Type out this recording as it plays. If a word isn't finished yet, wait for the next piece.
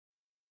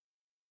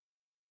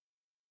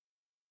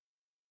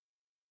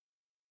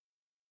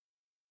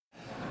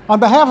On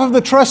behalf of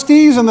the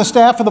trustees and the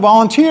staff of the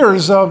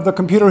volunteers of the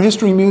Computer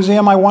History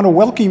Museum, I want to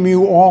welcome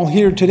you all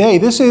here today.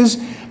 This is,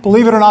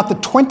 believe it or not, the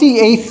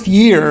 28th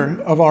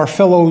year of our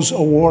Fellows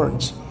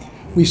Awards.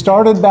 We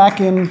started back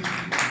in,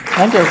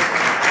 thank you.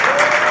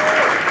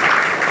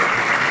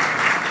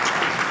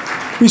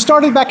 We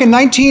started back in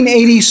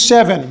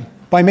 1987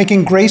 by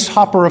making Grace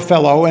Hopper a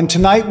Fellow, and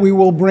tonight we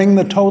will bring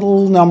the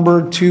total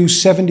number to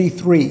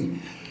 73.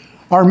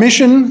 Our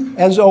mission,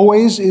 as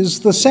always,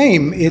 is the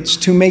same. It's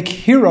to make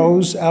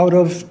heroes out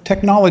of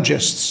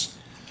technologists.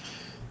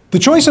 The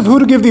choice of who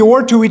to give the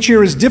award to each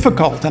year is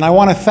difficult, and I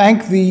want to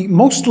thank the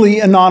mostly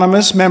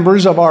anonymous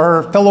members of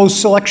our Fellows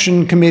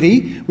Selection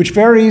Committee, which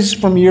varies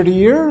from year to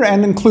year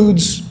and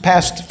includes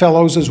past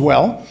fellows as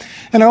well.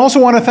 And I also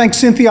want to thank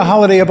Cynthia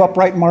Holliday of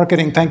Upright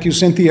Marketing. Thank you,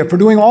 Cynthia, for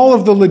doing all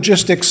of the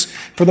logistics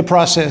for the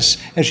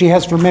process, as she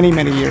has for many,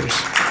 many years.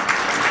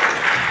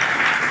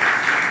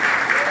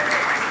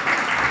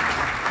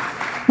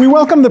 We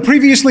welcome the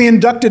previously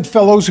inducted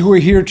fellows who are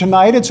here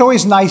tonight. It's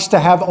always nice to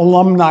have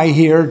alumni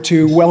here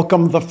to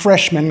welcome the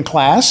freshman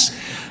class.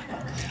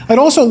 I'd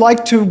also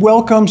like to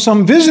welcome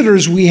some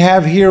visitors we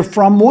have here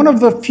from one of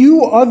the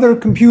few other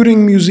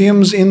computing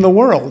museums in the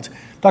world.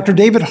 Dr.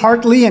 David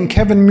Hartley and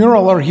Kevin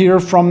Murrell are here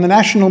from the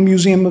National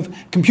Museum of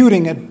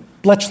Computing at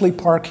Bletchley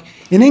Park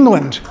in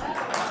England.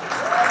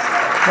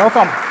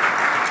 Welcome.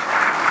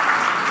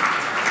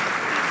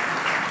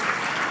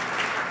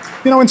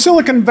 You know, in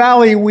Silicon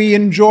Valley, we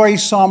enjoy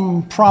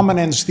some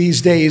prominence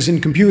these days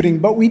in computing,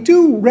 but we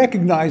do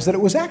recognize that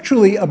it was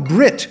actually a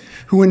Brit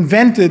who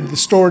invented the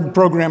stored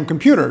program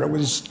computer. It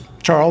was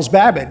Charles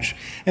Babbage.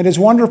 And it's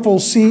wonderful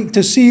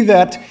to see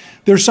that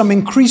there's some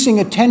increasing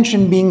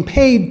attention being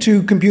paid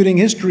to computing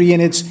history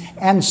in its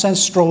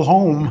ancestral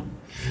home.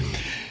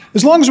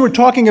 As long as we're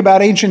talking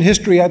about ancient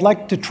history, I'd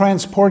like to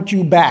transport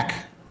you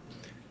back,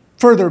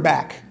 further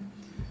back.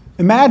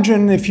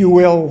 Imagine, if you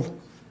will,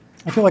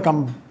 I feel like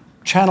I'm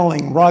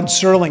channeling Rod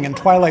Serling in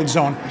Twilight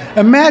Zone.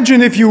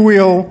 Imagine, if you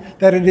will,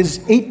 that it is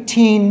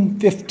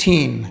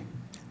 1815.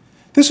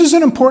 This is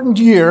an important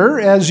year,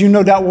 as you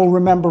no doubt will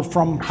remember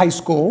from high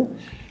school.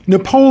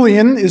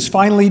 Napoleon is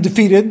finally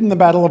defeated in the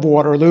Battle of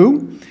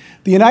Waterloo.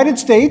 The United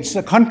States,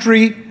 a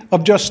country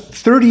of just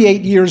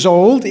 38 years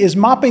old, is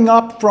mopping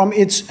up from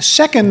its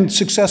second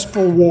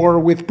successful war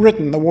with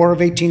Britain, the War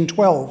of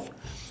 1812.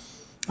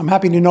 I'm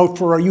happy to note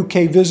for our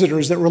UK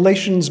visitors that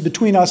relations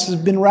between us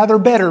have been rather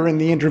better in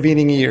the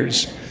intervening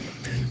years.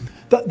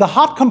 The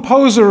hot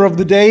composer of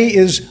the day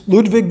is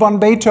Ludwig van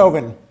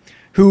Beethoven,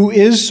 who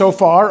is so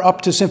far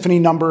up to Symphony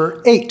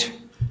number 8.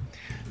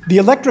 The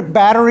electric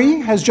battery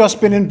has just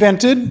been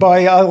invented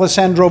by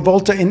Alessandro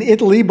Volta in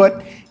Italy,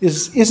 but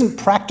isn't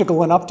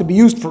practical enough to be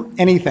used for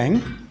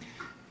anything.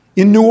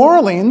 In New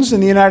Orleans, in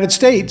the United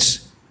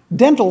States,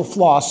 dental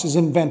floss is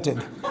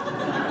invented.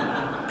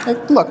 Hey,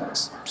 look,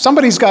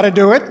 somebody's got to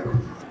do it,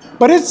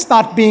 but it's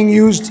not being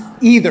used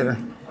either.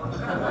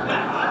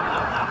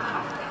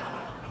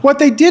 What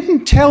they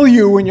didn't tell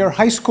you in your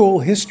high school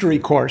history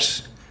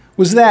course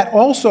was that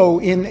also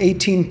in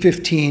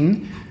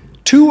 1815,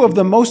 two of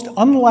the most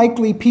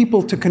unlikely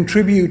people to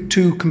contribute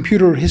to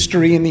computer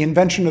history and the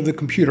invention of the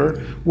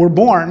computer were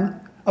born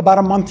about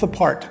a month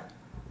apart.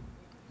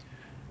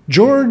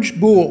 George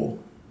Boole.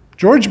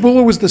 George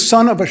Boole was the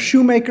son of a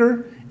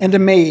shoemaker and a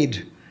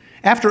maid.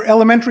 After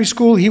elementary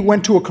school, he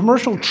went to a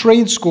commercial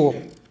trade school.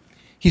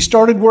 He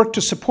started work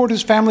to support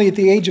his family at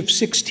the age of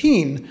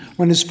 16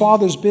 when his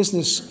father's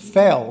business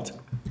failed.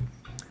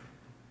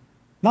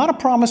 Not a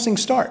promising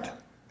start,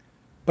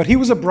 but he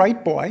was a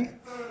bright boy.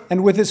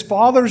 And with his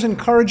father's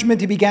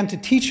encouragement, he began to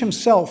teach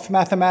himself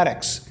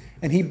mathematics,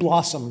 and he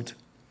blossomed.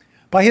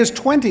 By his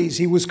 20s,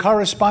 he was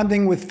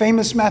corresponding with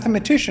famous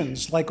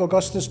mathematicians like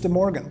Augustus de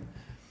Morgan,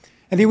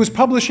 and he was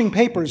publishing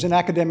papers in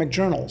academic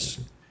journals.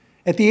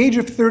 At the age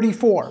of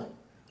 34,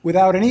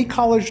 without any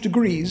college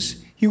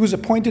degrees, he was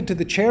appointed to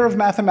the chair of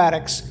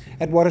mathematics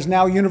at what is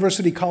now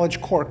University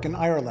College Cork in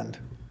Ireland.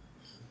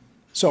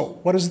 So,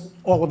 what does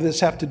all of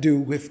this have to do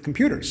with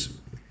computers?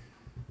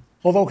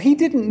 Although he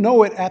didn't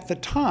know it at the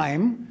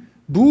time,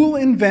 Boole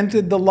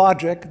invented the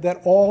logic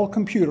that all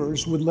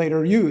computers would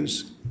later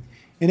use.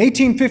 In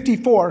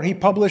 1854, he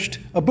published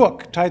a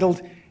book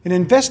titled An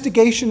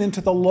Investigation into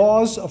the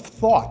Laws of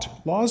Thought,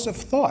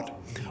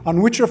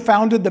 on which are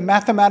founded the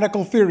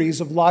mathematical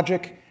theories of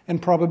logic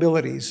and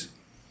probabilities.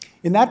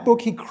 In that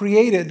book, he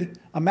created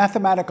a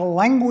mathematical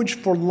language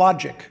for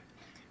logic,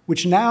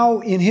 which now,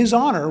 in his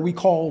honor, we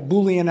call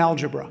Boolean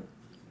algebra.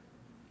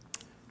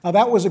 Now,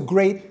 that was a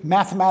great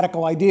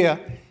mathematical idea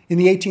in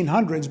the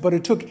 1800s, but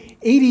it took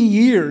 80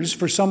 years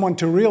for someone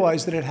to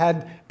realize that it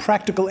had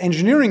practical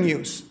engineering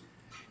use.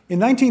 In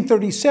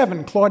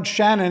 1937, Claude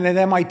Shannon at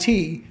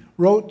MIT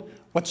wrote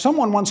what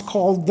someone once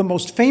called the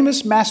most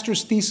famous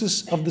master's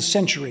thesis of the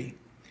century,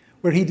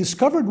 where he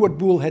discovered what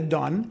Boole had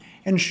done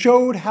and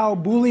showed how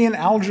Boolean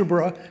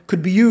algebra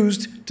could be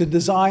used to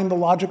design the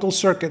logical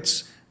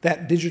circuits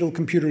that digital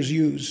computers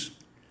use.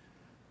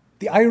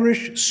 The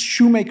Irish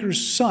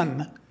shoemaker's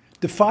son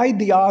defied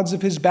the odds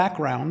of his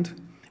background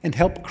and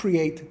helped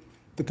create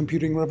the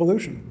computing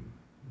revolution.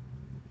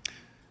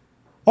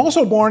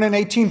 Also born in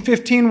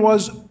 1815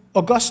 was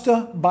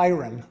Augusta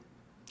Byron,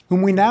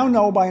 whom we now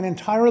know by an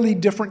entirely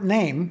different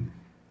name,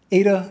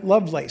 Ada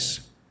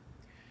Lovelace.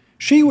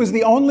 She was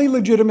the only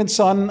legitimate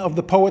son of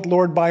the poet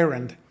Lord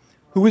Byron,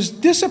 who was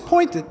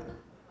disappointed,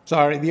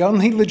 the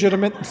only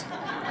legitimate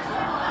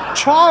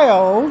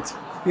child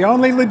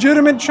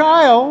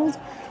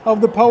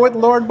of the poet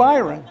Lord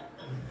Byron.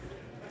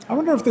 I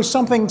wonder if there's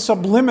something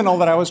subliminal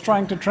that I was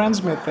trying to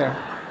transmit there.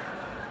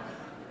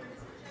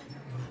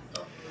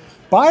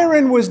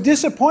 Byron was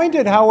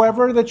disappointed,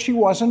 however, that she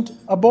wasn't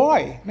a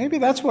boy. Maybe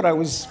that's what I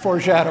was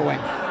foreshadowing.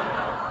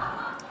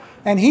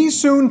 And he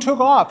soon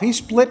took off. He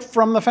split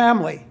from the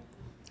family.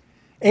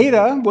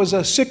 Ada was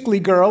a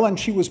sickly girl, and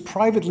she was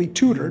privately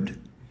tutored,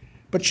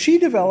 but she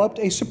developed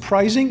a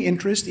surprising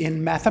interest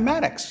in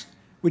mathematics,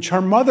 which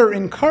her mother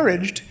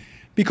encouraged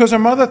because her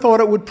mother thought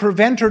it would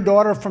prevent her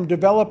daughter from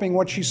developing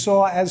what she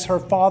saw as her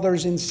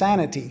father's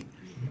insanity.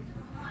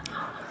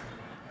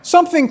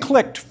 Something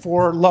clicked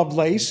for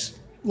Lovelace.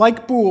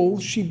 Like Boole,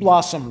 she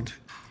blossomed.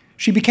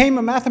 She became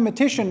a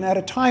mathematician at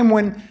a time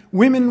when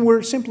women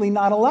were simply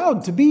not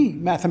allowed to be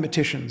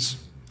mathematicians.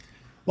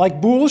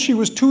 Like Boole, she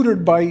was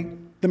tutored by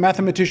the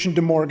mathematician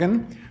De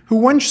Morgan, who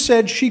once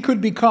said she could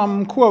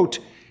become, quote,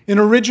 an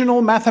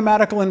original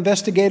mathematical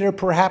investigator,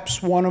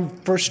 perhaps one of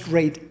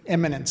first-rate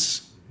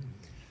eminence.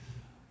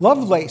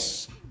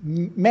 Lovelace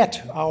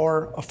met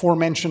our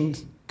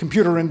aforementioned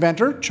computer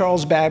inventor,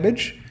 Charles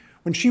Babbage,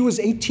 when she was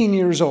 18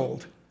 years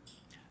old.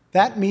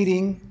 That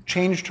meeting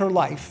changed her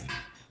life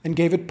and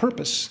gave it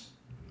purpose.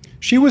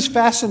 She was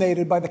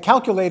fascinated by the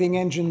calculating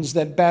engines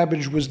that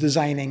Babbage was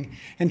designing,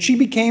 and she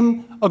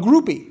became a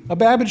groupie, a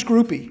Babbage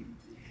groupie.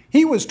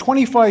 He was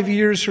 25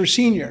 years her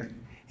senior,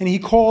 and he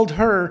called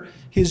her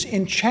his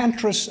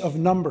enchantress of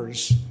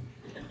numbers.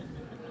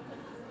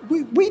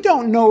 We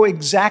don't know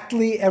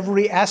exactly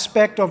every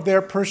aspect of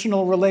their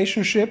personal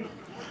relationship.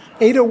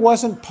 Ada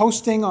wasn't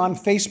posting on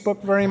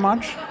Facebook very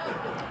much.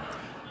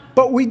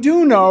 But we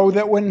do know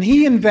that when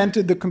he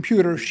invented the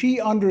computer, she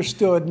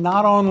understood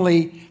not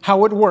only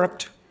how it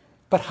worked,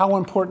 but how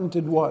important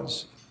it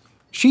was.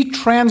 She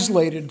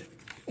translated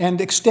and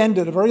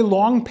extended a very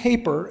long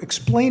paper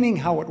explaining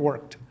how it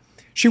worked.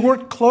 She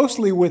worked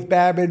closely with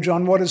Babbage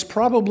on what is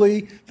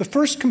probably the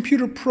first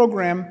computer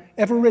program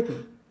ever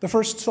written, the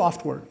first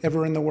software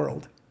ever in the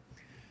world.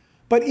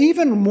 But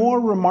even more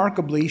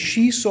remarkably,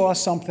 she saw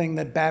something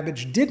that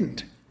Babbage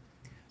didn't,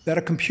 that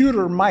a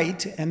computer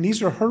might, and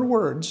these are her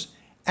words,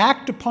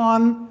 act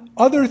upon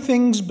other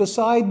things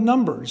beside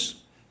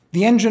numbers.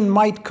 The engine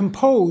might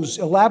compose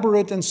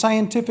elaborate and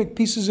scientific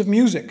pieces of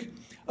music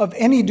of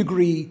any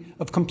degree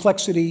of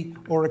complexity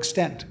or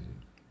extent.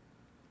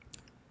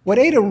 What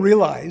Ada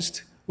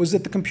realized was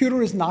that the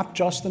computer is not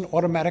just an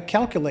automatic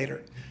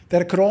calculator,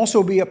 that it could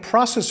also be a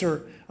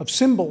processor of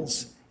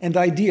symbols and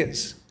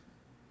ideas,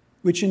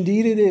 which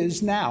indeed it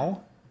is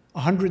now,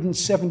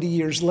 170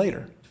 years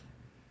later.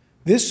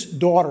 This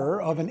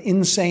daughter of an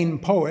insane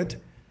poet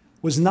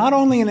was not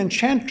only an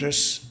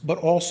enchantress, but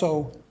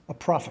also a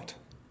prophet.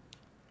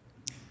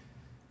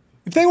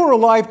 If they were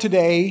alive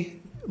today,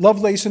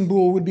 Lovelace and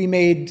Boole would be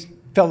made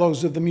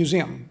fellows of the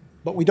museum,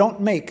 but we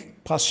don't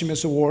make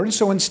posthumous awards,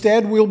 so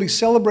instead we'll be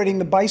celebrating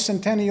the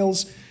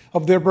bicentennials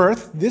of their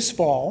birth this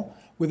fall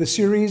with a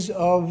series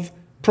of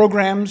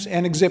programs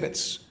and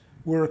exhibits.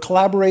 We're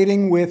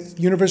collaborating with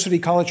University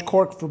College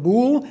Cork for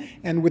Boole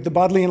and with the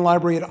Bodleian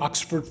Library at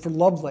Oxford for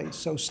Lovelace,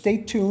 so stay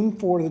tuned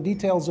for the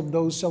details of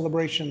those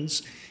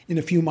celebrations in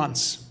a few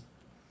months.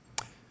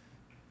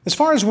 As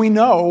far as we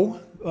know,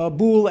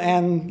 Boole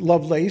and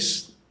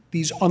Lovelace,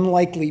 these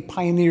unlikely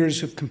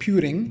pioneers of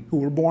computing who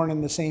were born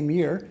in the same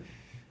year,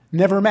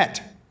 never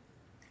met.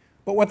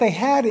 But what they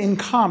had in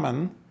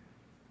common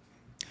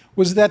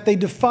was that they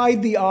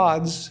defied the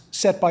odds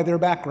set by their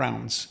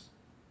backgrounds.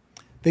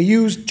 They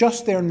used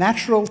just their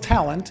natural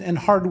talent and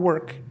hard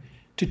work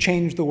to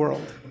change the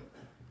world.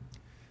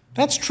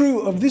 That's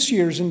true of this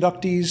year's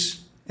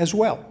inductees as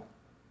well.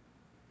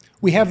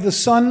 We have the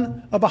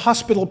son of a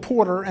hospital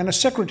porter and a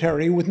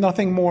secretary with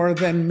nothing more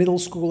than middle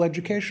school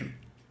education.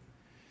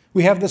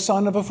 We have the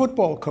son of a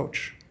football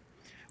coach.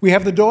 We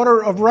have the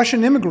daughter of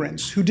Russian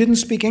immigrants who didn't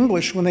speak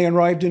English when they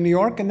arrived in New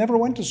York and never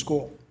went to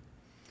school.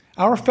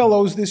 Our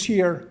fellows this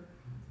year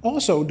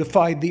also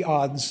defied the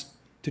odds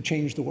to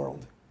change the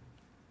world.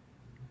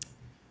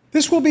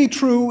 This will be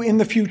true in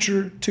the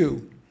future,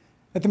 too.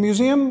 At the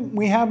museum,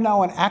 we have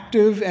now an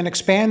active and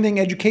expanding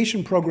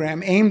education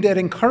program aimed at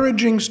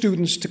encouraging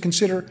students to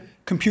consider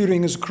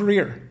computing as a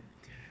career.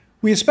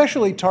 We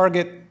especially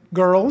target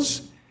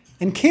girls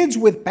and kids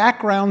with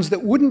backgrounds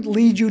that wouldn't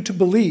lead you to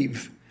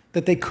believe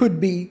that they could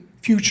be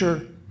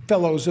future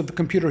fellows of the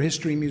Computer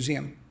History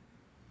Museum.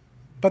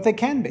 But they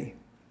can be.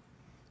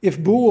 If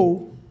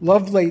Boole,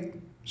 Lovelace,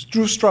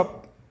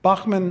 Stroustrup,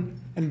 Bachman,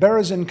 and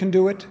Berezin can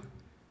do it,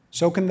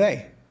 so can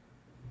they.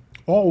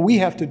 All we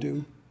have to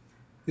do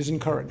is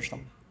encourage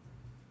them.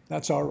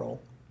 That's our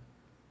role.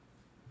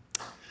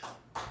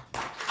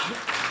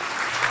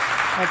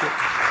 Thank you.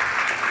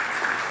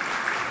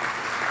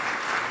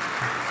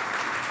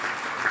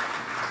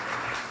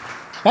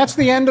 That's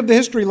the end of the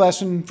history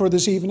lesson for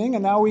this evening,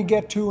 and now we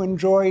get to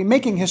enjoy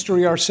making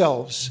history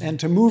ourselves. And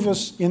to move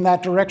us in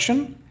that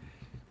direction,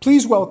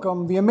 please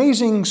welcome the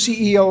amazing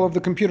CEO of the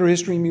Computer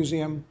History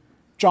Museum,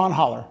 John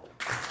Holler.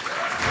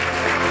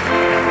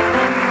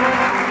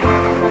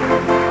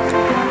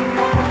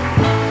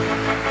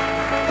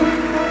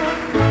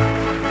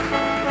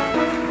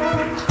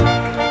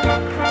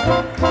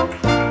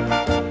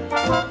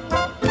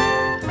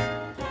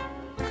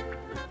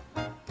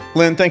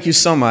 Lynn, thank you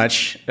so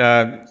much.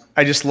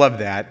 I just love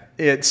that.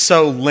 It's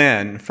so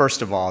Lynn,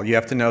 first of all. You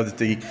have to know that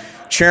the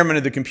chairman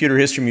of the Computer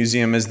History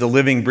Museum is the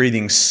living,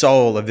 breathing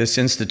soul of this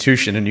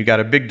institution, and you got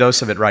a big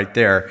dose of it right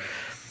there.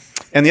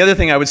 And the other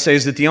thing I would say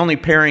is that the only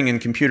pairing in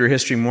computer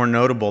history more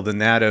notable than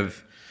that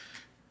of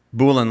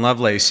Boole and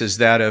Lovelace is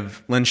that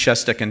of Lynn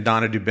Shestak and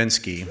Donna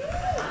Dubinsky.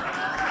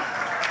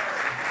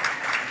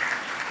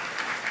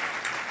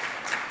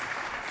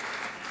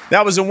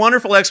 That was a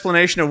wonderful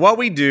explanation of what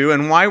we do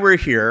and why we're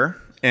here.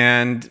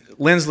 And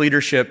Lynn's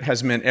leadership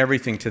has meant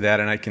everything to that,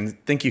 and I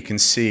think you can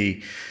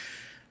see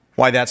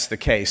why that's the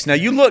case. Now,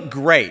 you look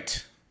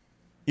great.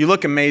 You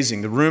look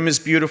amazing. The room is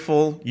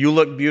beautiful. You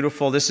look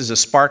beautiful. This is a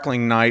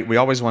sparkling night. We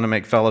always want to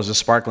make fellows a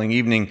sparkling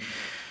evening.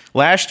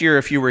 Last year,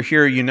 if you were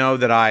here, you know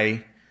that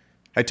I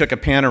took a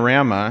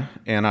panorama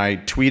and I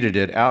tweeted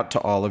it out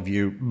to all of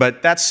you,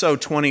 but that's so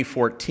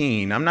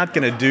 2014. I'm not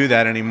going to do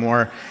that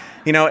anymore.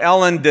 You know,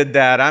 Ellen did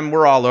that.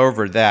 We're all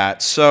over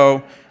that.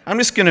 So I'm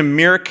just going to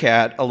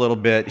meerkat a little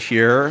bit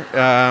here.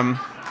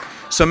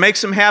 So make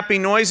some happy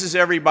noises,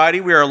 everybody.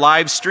 We are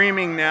live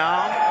streaming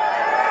now.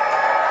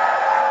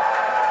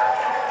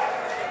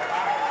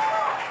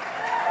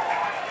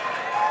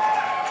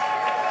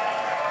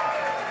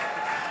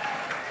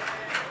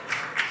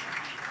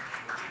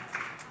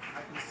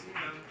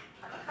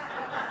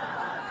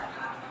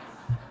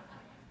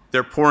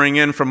 They're pouring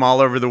in from all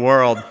over the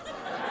world.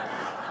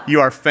 You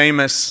are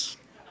famous.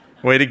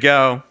 Way to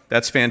go.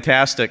 That's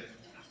fantastic.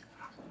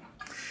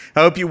 I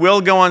hope you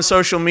will go on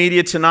social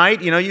media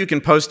tonight. You know, you can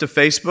post to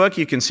Facebook.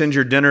 You can send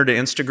your dinner to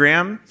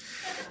Instagram.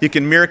 You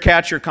can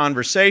meerkat your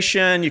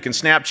conversation. You can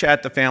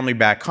Snapchat the family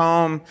back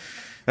home.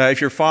 If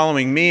you're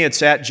following me,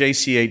 it's at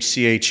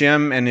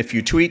JCHCHM. And if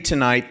you tweet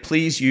tonight,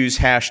 please use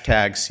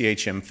hashtag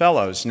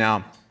CHMFellows.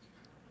 Now,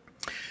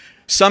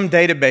 some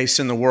database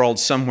in the world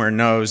somewhere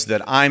knows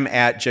that I'm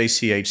at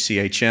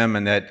JCHCHM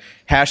and that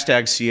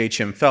hashtag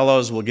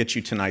CHMFellows will get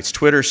you tonight's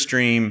Twitter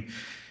stream.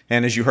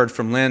 And as you heard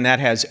from Lynn,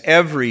 that has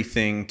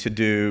everything to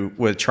do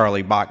with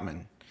Charlie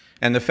Bachman.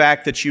 And the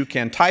fact that you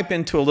can type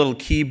into a little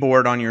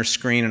keyboard on your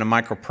screen and a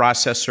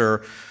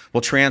microprocessor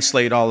will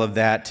translate all of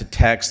that to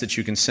text that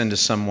you can send to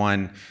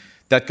someone,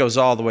 that goes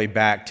all the way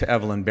back to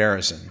Evelyn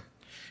Berezin.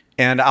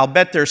 And I'll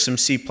bet there's some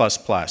C++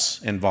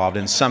 involved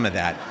in some of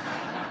that.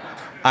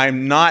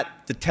 I'm not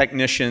the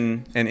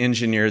technician and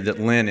engineer that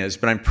Lynn is,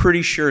 but I'm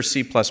pretty sure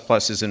C++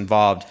 is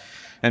involved.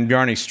 And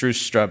Bjarne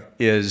Stroustrup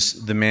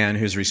is the man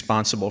who's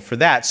responsible for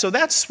that. So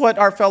that's what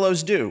our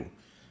fellows do.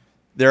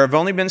 There have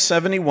only been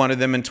 71 of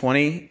them in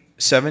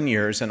 27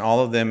 years, and all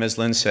of them, as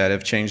Lynn said,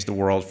 have changed the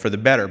world for the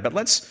better. But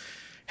let's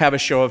have a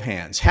show of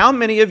hands. How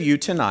many of you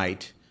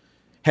tonight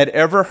had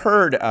ever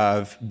heard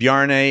of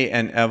Bjarne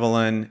and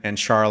Evelyn and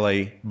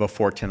Charlie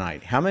before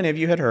tonight? How many of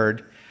you had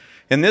heard?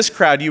 In this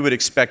crowd, you would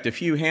expect a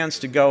few hands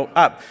to go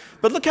up.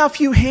 But look how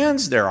few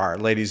hands there are,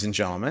 ladies and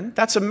gentlemen.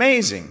 That's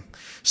amazing.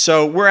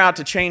 So we're out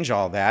to change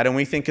all that, and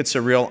we think it's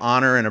a real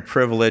honor and a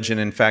privilege and,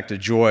 in fact, a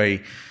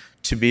joy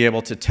to be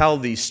able to tell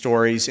these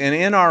stories and,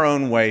 in our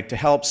own way, to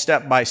help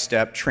step by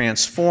step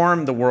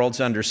transform the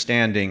world's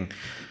understanding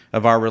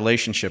of our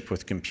relationship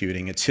with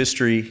computing, its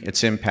history,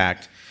 its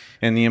impact,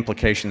 and the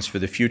implications for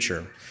the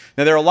future.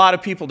 Now, there are a lot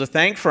of people to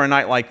thank for a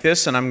night like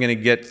this, and I'm going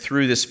to get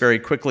through this very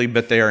quickly,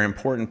 but they are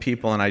important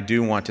people, and I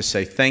do want to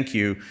say thank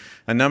you.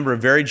 A number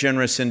of very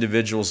generous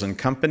individuals and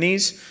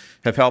companies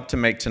have helped to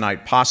make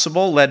tonight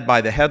possible, led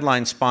by the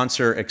headline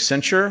sponsor,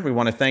 Accenture. We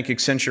want to thank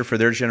Accenture for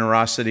their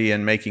generosity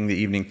in making the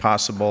evening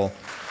possible.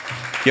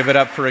 Give it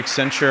up for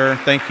Accenture.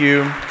 Thank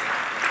you.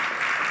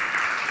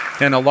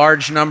 And a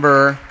large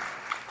number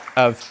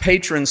of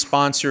patron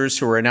sponsors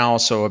who are now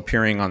also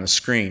appearing on the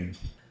screen.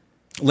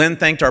 Lynn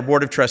thanked our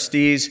Board of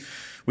Trustees.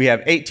 We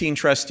have 18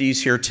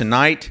 trustees here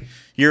tonight.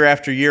 Year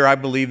after year, I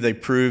believe they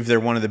prove they're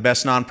one of the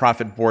best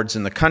nonprofit boards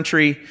in the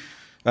country.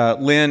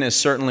 Lynn is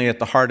certainly at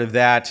the heart of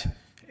that.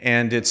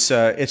 And it's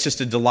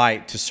just a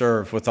delight to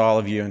serve with all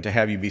of you and to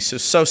have you be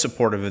so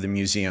supportive of the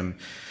museum.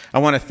 I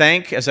want to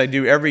thank, as I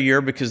do every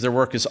year because their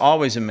work is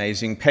always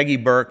amazing, Peggy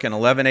Burke and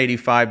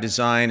 1185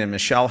 Design and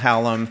Michelle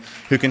Hallam,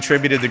 who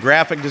contributed the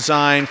graphic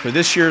design for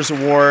this year's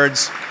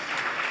awards.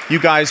 You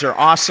guys are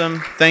awesome.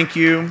 Thank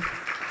you.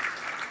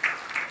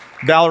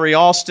 Valerie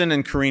Alston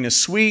and Karina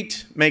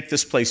Sweet make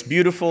this place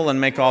beautiful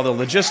and make all the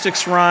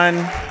logistics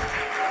run.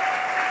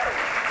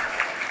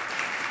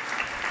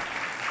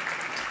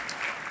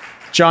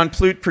 John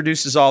Plute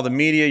produces all the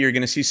media. You're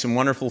going to see some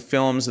wonderful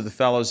films of the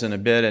fellows in a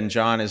bit, and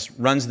John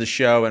runs the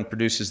show and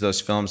produces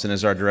those films and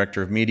is our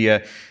director of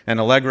media. And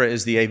Allegra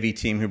is the AV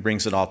team who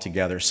brings it all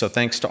together. So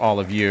thanks to all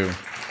of you.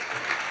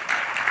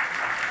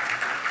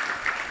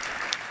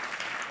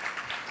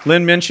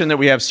 Lynn mentioned that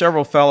we have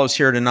several fellows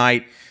here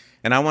tonight,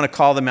 and I want to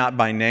call them out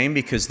by name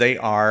because they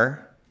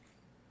are,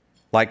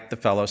 like the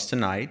fellows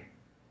tonight,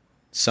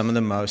 some of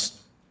the most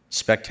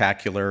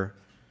spectacular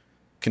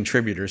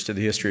contributors to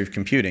the history of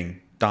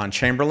computing. Don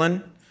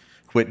Chamberlain,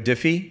 Whit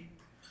Diffie,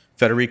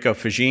 Federico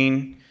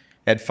Fagin,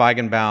 Ed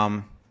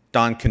Feigenbaum,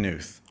 Don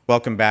Knuth.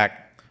 Welcome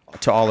back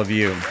to all of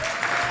you.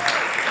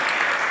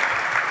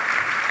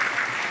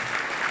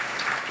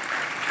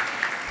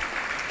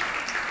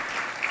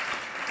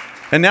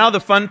 And now the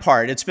fun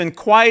part. It's been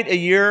quite a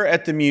year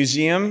at the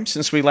museum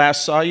since we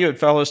last saw you at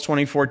Fellows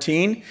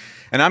 2014,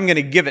 and I'm going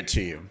to give it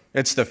to you.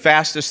 It's the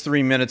fastest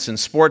 3 minutes in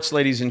sports,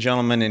 ladies and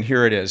gentlemen, and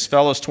here it is.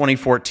 Fellows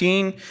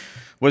 2014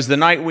 was the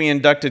night we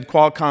inducted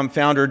Qualcomm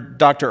founder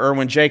Dr.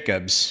 Irwin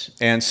Jacobs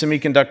and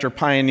semiconductor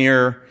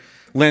pioneer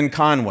Lynn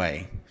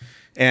Conway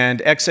and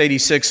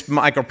x86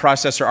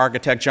 microprocessor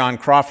architect John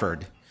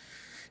Crawford.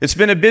 It's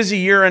been a busy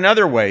year in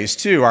other ways,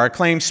 too. Our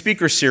acclaimed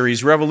speaker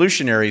series,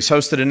 Revolutionaries,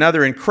 hosted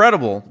another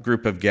incredible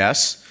group of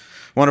guests.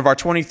 One of our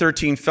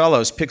 2013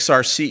 fellows,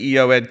 Pixar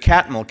CEO Ed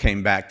Catmull,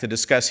 came back to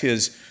discuss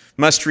his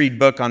must-read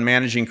book on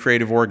managing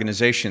creative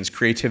organizations,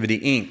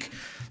 Creativity, Inc.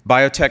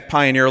 Biotech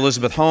pioneer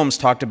Elizabeth Holmes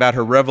talked about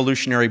her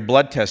revolutionary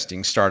blood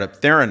testing startup,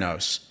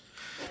 Theranos.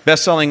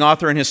 Best-selling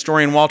author and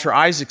historian Walter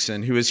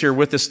Isaacson, who is here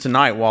with us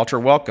tonight, Walter,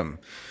 welcome,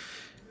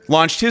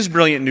 launched his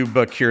brilliant new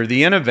book here,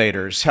 The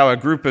Innovators, How a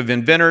Group of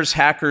Inventors,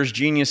 Hackers,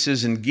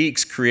 Geniuses, and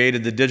Geeks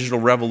Created the Digital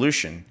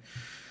Revolution.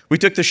 We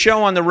took the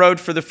show on the road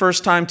for the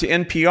first time to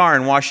NPR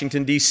in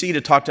Washington, D.C.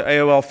 to talk to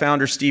AOL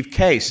founder Steve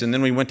Case, and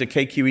then we went to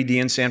KQED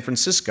in San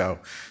Francisco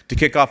to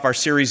kick off our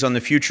series on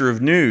the future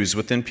of news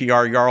with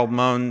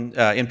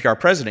NPR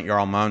President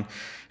Jarl Mohn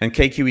and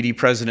KQED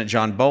President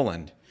John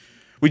Boland.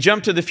 We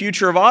jumped to the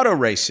future of auto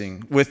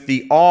racing with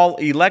the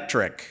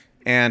all-electric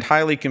and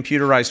highly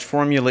computerized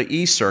Formula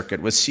E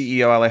circuit with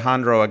CEO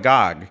Alejandro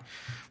Agag.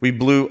 We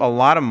blew a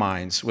lot of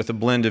minds with a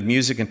blend of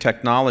music and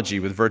technology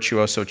with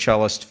virtuoso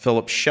cellist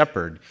Philip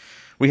Shepard.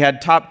 We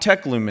had top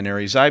tech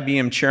luminaries,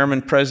 IBM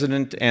Chairman,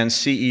 President, and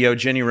CEO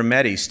Ginni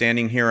Rometty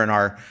standing here in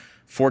our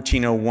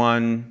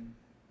 1401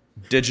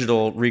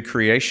 digital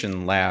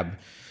recreation lab.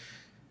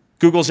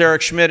 Google's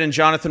Eric Schmidt and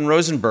Jonathan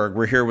Rosenberg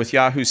were here with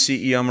Yahoo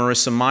CEO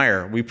Marissa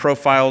Mayer. We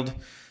profiled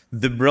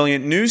the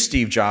brilliant new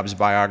Steve Jobs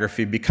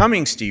biography,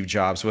 Becoming Steve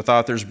Jobs, with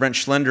authors Brent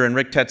Schlender and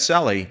Rick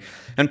Tetzelli.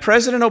 And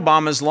President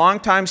Obama's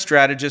longtime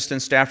strategist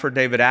and staffer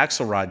David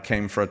Axelrod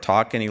came for a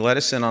talk, and he let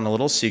us in on a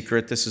little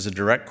secret. This is a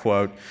direct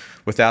quote.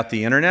 Without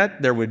the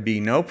internet, there would be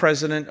no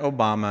President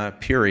Obama,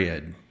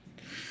 period.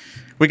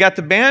 We got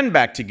the band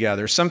back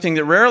together, something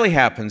that rarely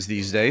happens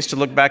these days, to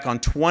look back on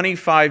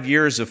 25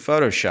 years of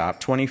Photoshop,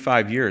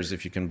 25 years,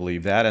 if you can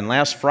believe that. And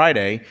last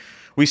Friday,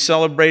 we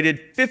celebrated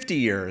 50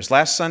 years.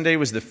 Last Sunday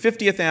was the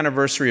 50th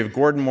anniversary of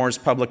Gordon Moore's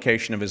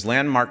publication of his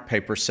landmark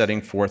paper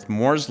setting forth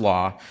Moore's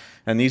Law,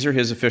 and these are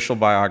his official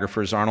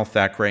biographers, Arnold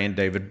Thackeray and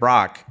David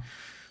Brock.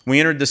 We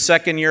entered the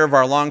second year of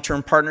our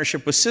long-term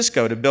partnership with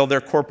Cisco to build their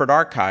corporate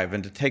archive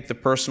and to take the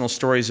personal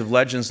stories of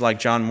legends like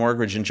John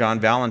Morgridge and John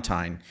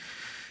Valentine.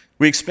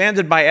 We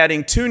expanded by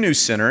adding 2 new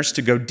centers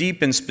to go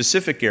deep in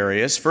specific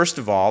areas. First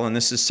of all, and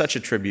this is such a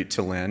tribute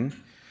to Lynn,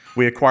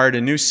 we acquired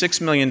a new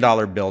 $6 million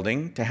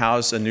building to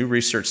house a new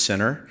research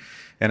center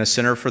and a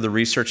center for the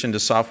research into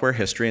software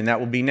history, and that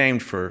will be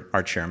named for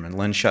our chairman,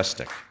 Lynn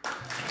Shustak.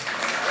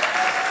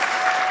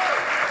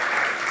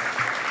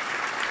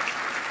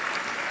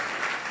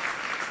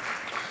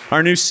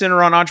 Our new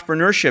Center on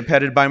Entrepreneurship,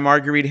 headed by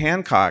Marguerite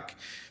Hancock,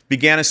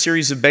 began a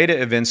series of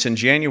beta events in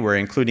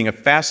January, including a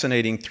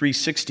fascinating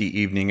 360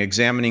 evening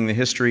examining the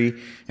history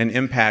and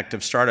impact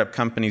of startup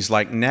companies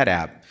like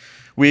NetApp.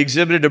 We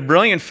exhibited a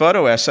brilliant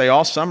photo essay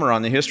all summer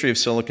on the history of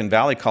Silicon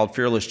Valley called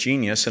Fearless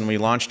Genius, and we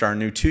launched our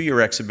new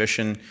 2-year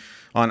exhibition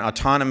on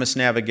autonomous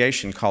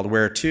navigation called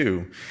Where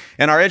To.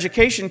 And our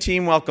education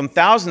team welcomed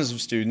thousands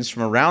of students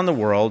from around the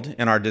world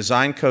in our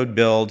Design Code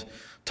Build,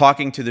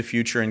 Talking to the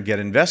Future, and Get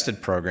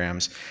Invested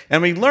programs.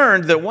 And we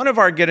learned that one of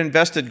our Get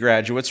Invested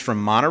graduates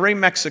from Monterrey,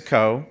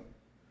 Mexico,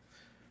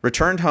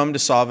 returned home to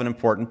solve an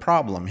important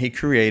problem. He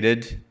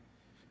created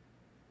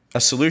a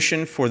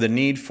solution for the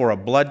need for a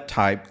blood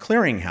type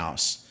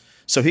clearinghouse.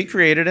 So he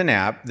created an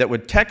app that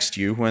would text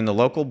you when the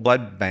local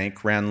blood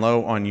bank ran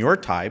low on your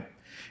type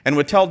and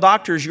would tell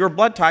doctors your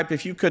blood type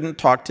if you couldn't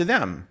talk to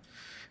them.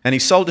 And he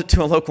sold it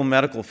to a local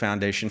medical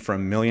foundation for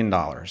 $1 million.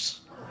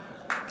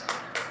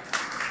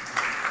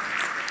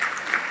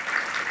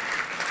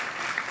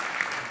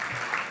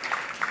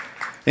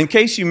 In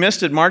case you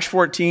missed it, March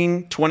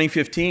 14,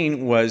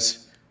 2015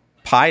 was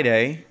Pi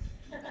Day.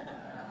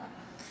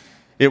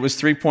 It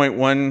was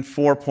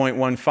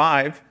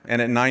 3.14.15,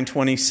 and at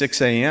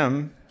 9:26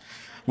 a.m.,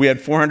 we had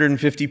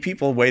 450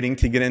 people waiting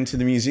to get into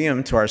the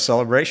museum to our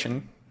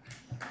celebration.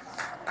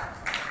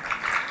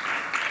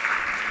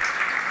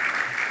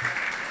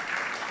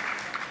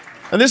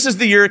 And this is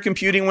the year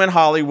computing went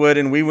Hollywood,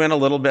 and we went a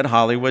little bit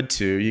Hollywood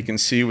too. You can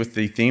see with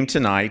the theme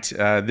tonight,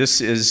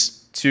 this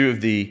is 2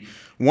 of the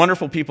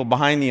wonderful people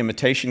behind the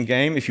Imitation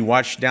Game. If you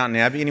watch Downton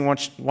Abbey, anyone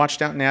watch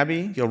Downton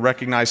Abbey? You'll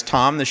recognize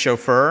Tom, the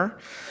chauffeur.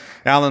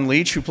 Alan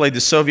Leach, who played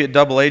the Soviet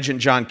double agent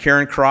John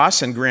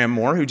Cairncross, and Graham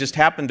Moore, who just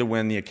happened to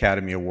win the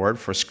Academy Award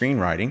for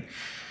screenwriting,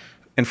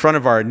 in front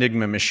of our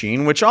Enigma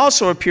machine, which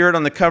also appeared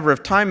on the cover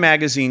of Time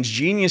magazine's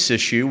Genius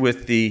issue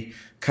with the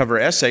cover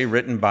essay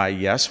written by,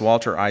 yes,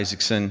 Walter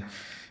Isaacson,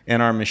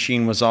 and our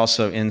machine was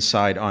also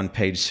inside on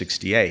page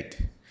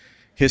 68.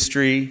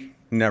 History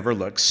never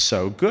looks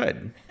so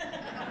good.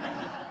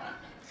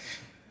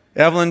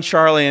 Evelyn,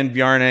 Charlie, and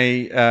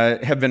Bjarne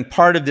have been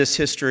part of this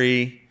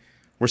history.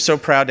 We're so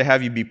proud to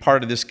have you be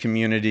part of this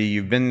community.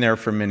 You've been there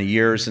for many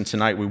years, and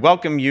tonight we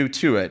welcome you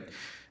to it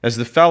as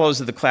the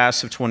fellows of the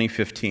class of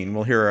 2015.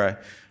 We'll hear a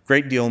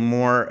great deal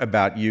more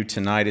about you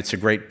tonight. It's a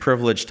great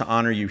privilege to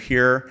honor you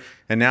here.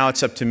 And now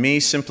it's up to me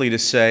simply to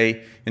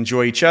say,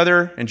 enjoy each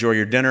other, enjoy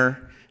your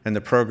dinner, and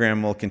the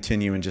program will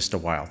continue in just a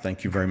while.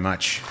 Thank you very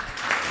much.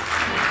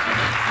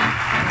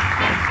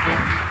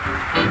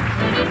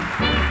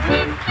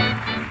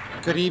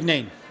 Good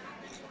evening.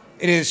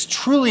 It is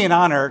truly an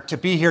honor to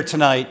be here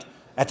tonight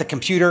at the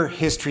Computer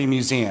History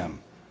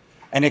Museum.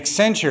 And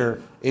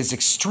Accenture is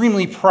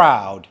extremely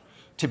proud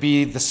to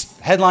be the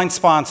headline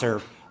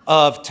sponsor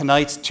of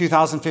tonight's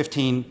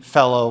 2015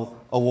 Fellow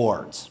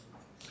Awards.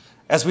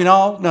 As we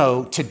all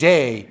know,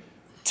 today,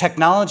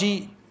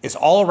 technology is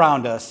all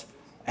around us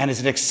and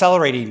is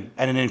accelerating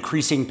at an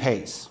increasing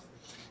pace.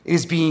 It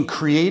is being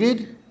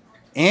created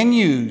and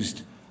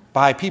used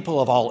by people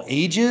of all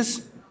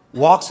ages,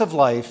 walks of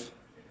life,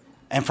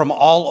 and from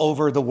all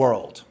over the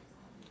world.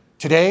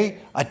 Today,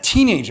 a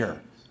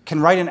teenager can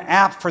write an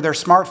app for their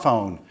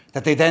smartphone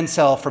that they then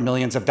sell for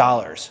millions of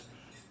dollars.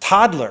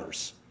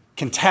 Toddlers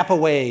can tap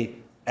away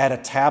at a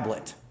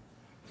tablet.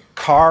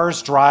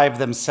 Cars drive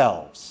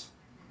themselves.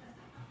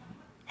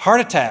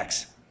 Heart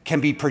attacks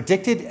can be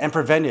predicted and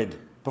prevented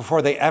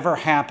before they ever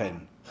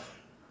happen.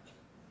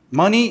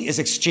 Money is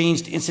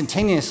exchanged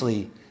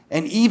instantaneously,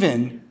 and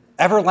even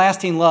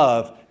everlasting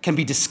love can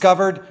be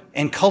discovered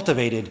and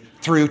cultivated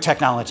through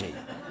technology.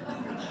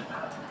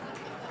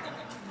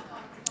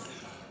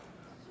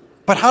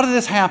 But how did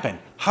this happen?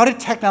 How did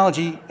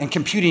technology and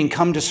computing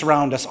come to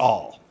surround us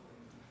all?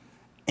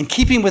 In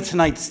keeping with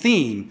tonight's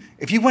theme,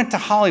 if you went to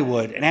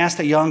Hollywood and asked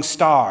a young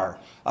star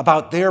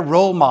about their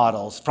role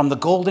models from the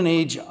golden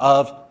age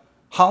of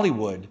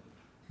Hollywood,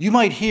 you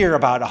might hear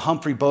about a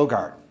Humphrey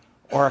Bogart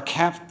or a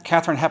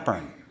Katharine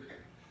Hepburn.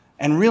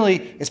 And really,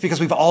 it's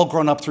because we've all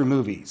grown up through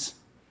movies.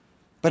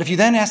 But if you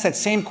then ask that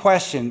same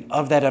question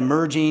of that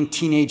emerging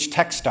teenage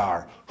tech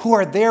star, who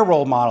are their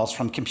role models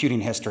from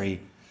computing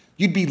history,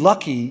 you'd be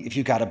lucky if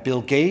you got a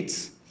Bill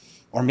Gates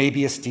or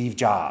maybe a Steve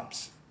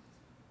Jobs.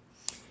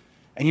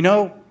 And you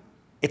know,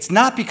 it's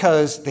not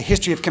because the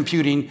history of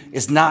computing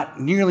is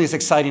not nearly as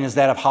exciting as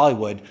that of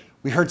Hollywood.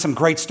 We heard some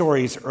great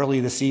stories early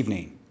this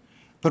evening.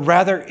 But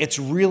rather, it's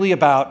really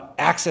about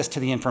access to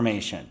the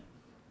information.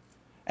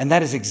 And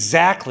that is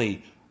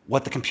exactly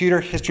what the Computer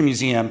History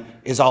Museum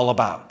is all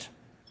about.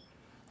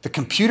 The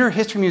Computer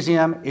History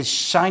Museum is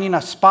shining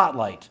a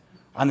spotlight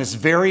on this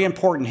very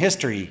important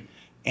history,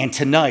 and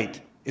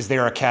tonight is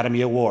their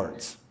Academy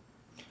Awards.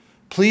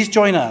 Please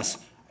join us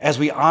as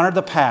we honor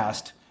the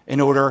past in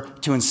order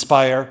to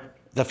inspire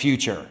the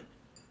future.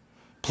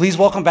 Please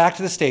welcome back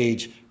to the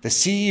stage the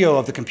CEO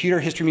of the Computer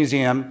History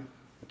Museum,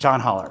 John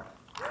Holler.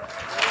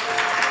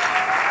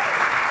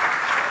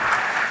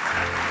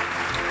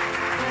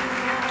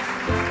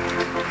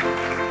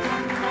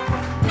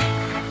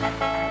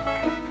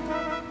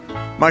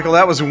 Michael,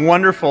 that was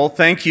wonderful.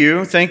 Thank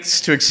you.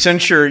 Thanks to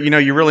Accenture. You know,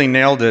 you really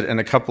nailed it in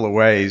a couple of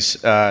ways.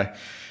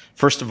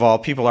 First of all,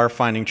 people are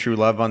finding true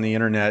love on the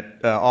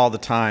internet all the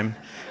time.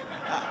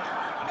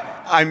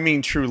 I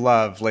mean true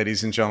love,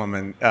 ladies and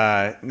gentlemen.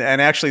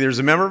 And actually, there's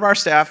a member of our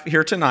staff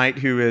here tonight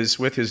who is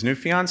with his new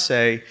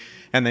fiancée,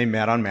 and they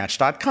met on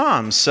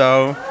Match.com.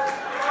 So,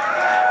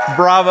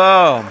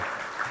 bravo.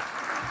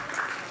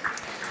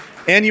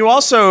 And you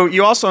also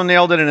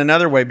nailed it in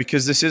another way,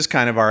 because this is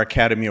kind of our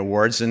Academy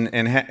Awards,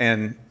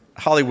 and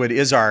Hollywood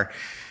is our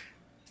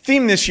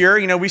theme this year.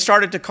 You know, we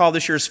started to call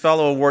this year's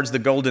Fellow Awards the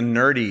Golden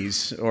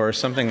Nerdies or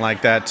something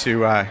like that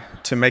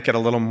to make it a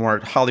little more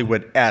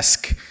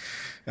Hollywood-esque,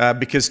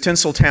 because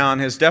Tinseltown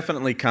has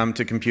definitely come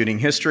to computing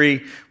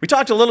history. We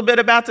talked a little bit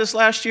about this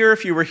last year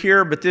if you were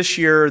here, but this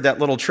year that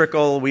little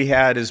trickle we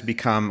had has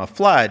become a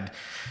flood,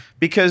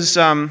 because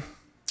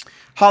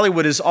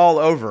Hollywood is all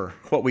over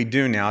what we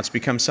do now. It's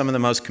become some of the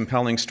most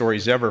compelling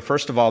stories ever.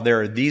 First of all,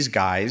 there are these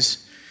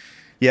guys.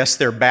 Yes,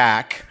 they're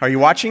back. Are you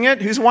watching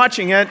it? Who's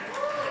watching it?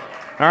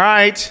 All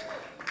right.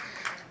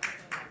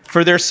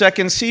 For their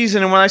second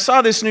season. And when I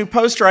saw this new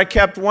poster, I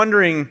kept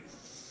wondering,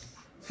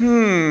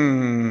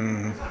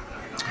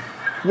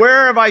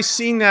 where have I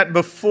seen that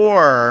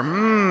before?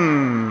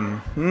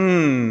 I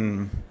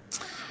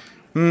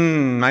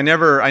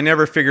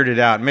never figured it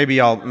out. Maybe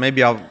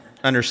I'll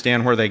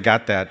understand where they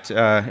got that.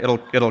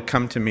 It'll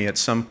come to me at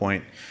some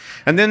point.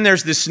 And then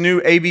there's this new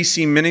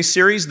ABC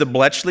miniseries, The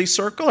Bletchley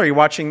Circle. Are you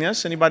watching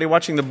this? Anybody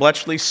watching The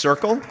Bletchley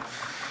Circle?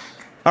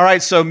 All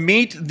right, so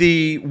meet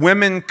the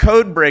women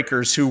code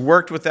breakers who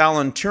worked with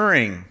Alan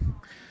Turing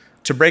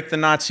to break the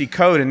Nazi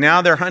code, and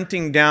now they're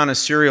hunting down a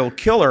serial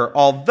killer,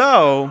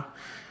 although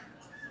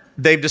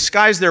they've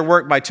disguised their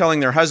work by telling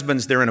their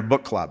husbands they're in a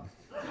book club.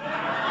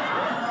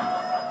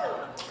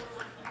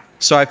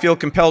 So I feel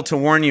compelled to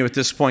warn you at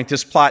this point,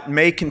 this plot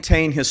may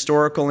contain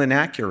historical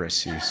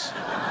inaccuracies.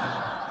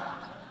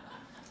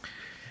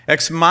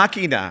 Ex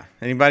Machina.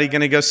 Anybody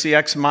going to go see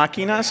Ex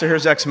Machina? So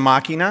here's Ex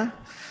Machina.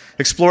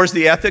 Explores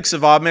the ethics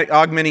of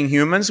augmenting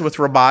humans with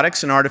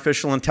robotics and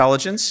artificial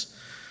intelligence.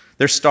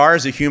 Their star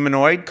is a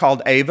humanoid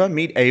called Ava.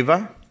 Meet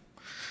Ava.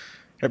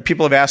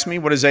 People have asked me,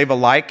 what is Ava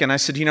like? And I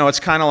said, it's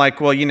kind of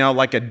like,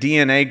 like a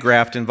DNA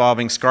graft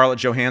involving Scarlett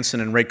Johansson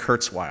and Ray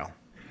Kurzweil.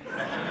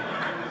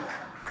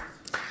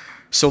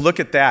 So look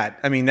at that.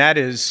 I mean,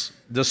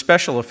 the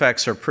special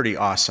effects are pretty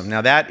awesome.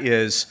 Now that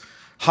is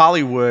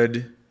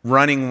Hollywood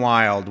running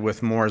wild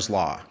with Moore's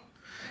Law.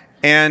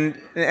 And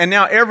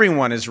now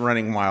everyone is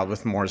running wild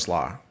with Moore's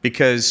Law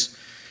because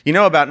you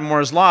know about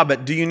Moore's Law,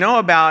 but do you know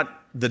about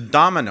the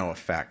domino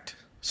effect?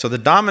 So the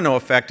domino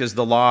effect is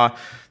the law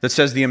that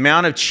says the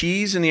amount of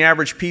cheese in the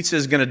average pizza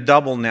is going to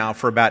double now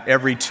for about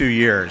every 2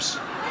 years.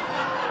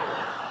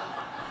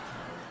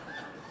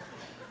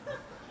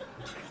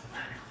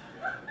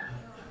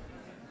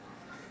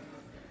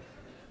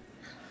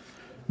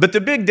 But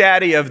the big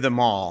daddy of them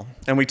all,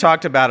 and we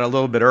talked about it a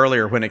little bit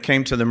earlier when it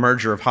came to the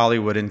merger of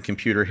Hollywood and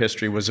computer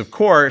history, was, of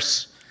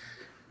course,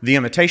 The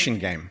Imitation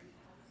Game,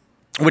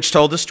 which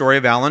told the story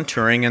of Alan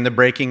Turing and the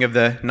breaking of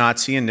the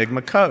Nazi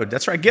Enigma code.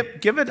 That's right,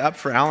 give it up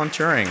for Alan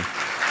Turing.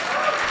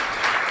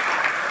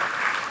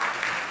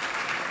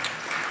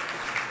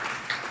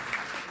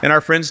 And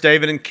our friends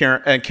David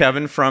and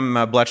Kevin from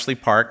Bletchley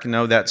Park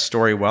know that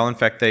story well. In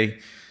fact, they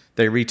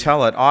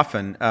retell it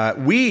often.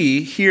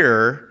 We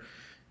here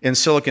in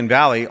Silicon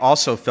Valley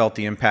also felt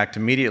the impact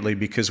immediately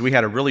because we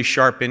had a really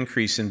sharp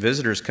increase in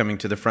visitors coming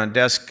to the front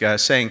desk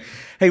saying,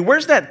 hey,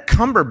 where's that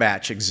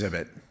Cumberbatch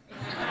exhibit?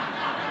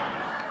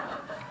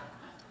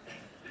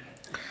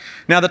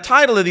 Now, the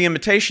title of The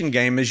Imitation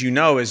Game, as you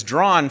know, is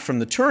drawn from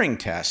the Turing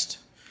test.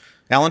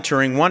 Alan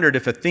Turing wondered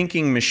if a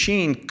thinking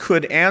machine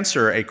could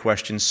answer a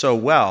question so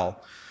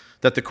well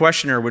that the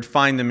questioner would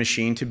find the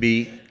machine to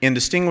be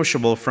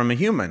indistinguishable from a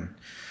human.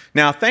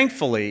 Now,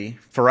 thankfully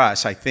for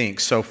us, I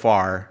think, so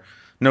far,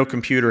 no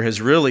computer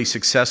has really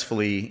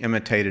successfully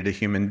imitated a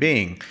human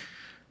being.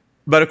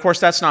 But of course,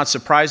 that's not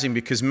surprising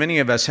because many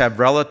of us have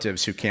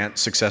relatives who can't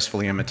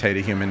successfully imitate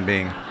a human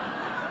being.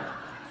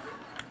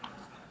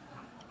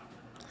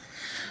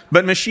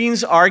 But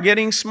machines are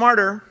getting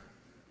smarter.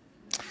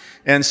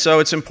 And so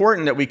it's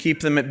important that we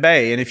keep them at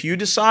bay. And if you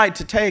decide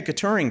to take a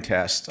Turing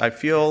test, I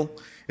feel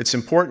it's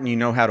important you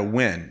know how to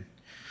win.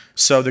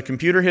 So the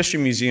Computer History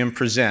Museum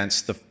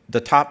presents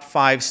the top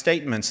 5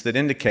 statements that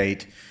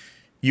indicate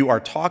you are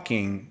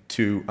talking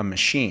to a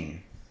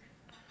machine.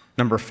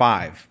 Number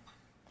 5,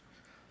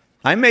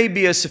 I may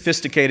be a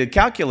sophisticated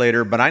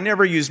calculator, but I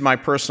never used my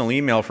personal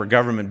email for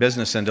government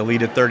business and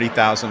deleted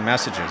 30,000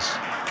 messages.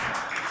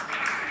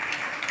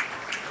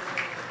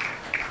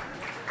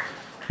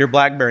 Your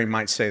BlackBerry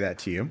might say that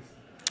to you.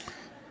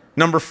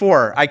 Number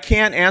 4, I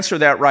can't answer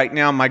that right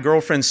now. My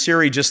girlfriend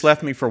Siri just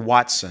left me for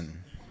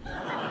Watson.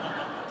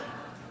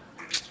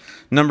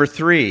 Number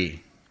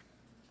 3,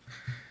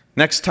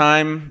 next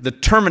time the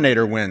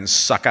Terminator wins,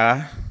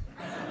 sucker.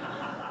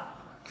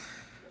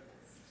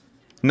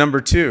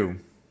 Number 2,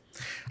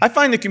 I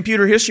find the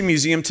Computer History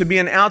Museum to be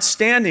an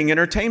outstanding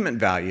entertainment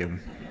value.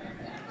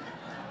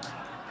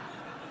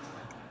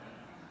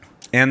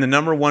 And the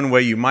number 1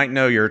 way you might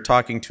know you're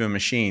talking to a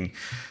machine.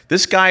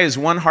 This guy is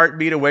 1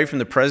 heartbeat away from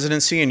the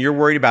presidency and you're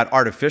worried about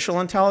artificial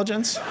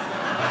intelligence?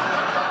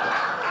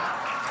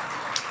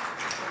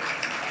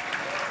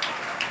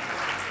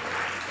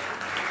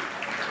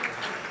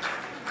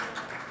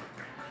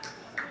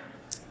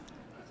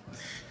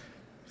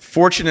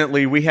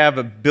 Fortunately, we have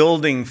a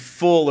building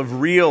full of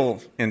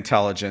real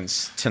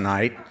intelligence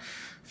tonight.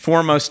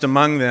 Foremost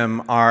among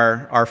them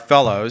are our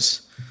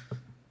fellows,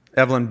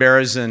 Evelyn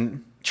Berezin,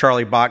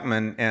 Charles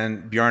Bachman,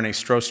 and Bjarne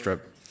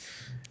Stroustrup.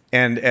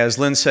 And as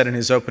Lynn said in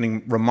his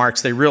opening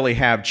remarks, they really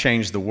have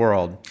changed the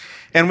world.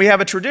 And we have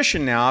a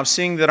tradition now of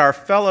seeing that our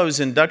fellows'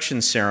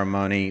 induction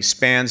ceremony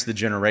spans the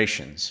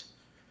generations.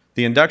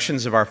 The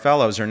inductions of our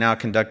fellows are now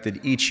conducted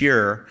each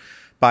year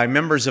by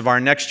members of our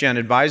Next Gen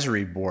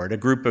Advisory Board, a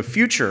group of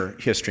future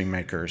history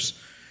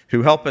makers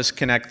who help us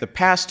connect the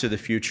past to the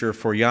future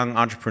for young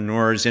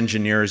entrepreneurs,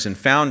 engineers, and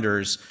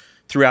founders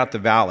throughout the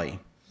Valley.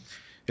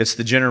 It's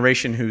the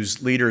generation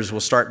whose leaders will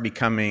start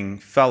becoming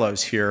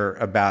fellows here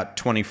about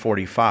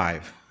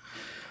 2045.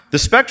 The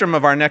spectrum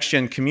of our Next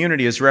Gen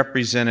community is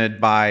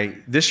represented by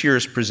this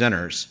year's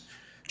presenters.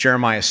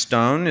 Jeremiah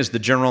Stone is the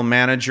General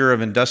Manager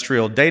of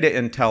Industrial Data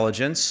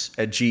Intelligence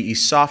at GE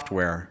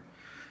Software.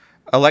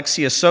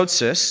 Alexia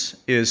Soutsis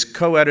is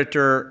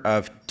co-editor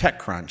of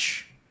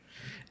TechCrunch.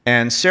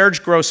 And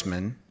Serge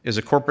Grossman is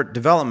a corporate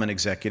development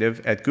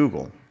executive at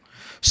Google.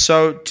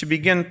 So to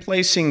begin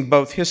placing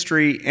both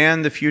history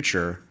and the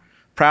future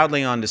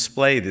proudly on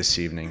display this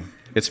evening,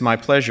 it's my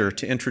pleasure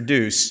to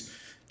introduce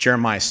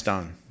Jeremiah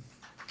Stone.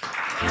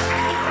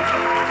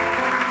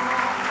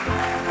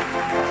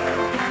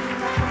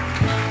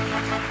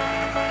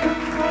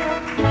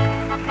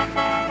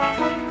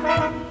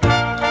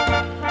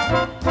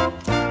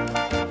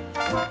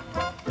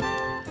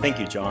 Thank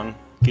you, John.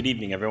 Good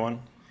evening, everyone.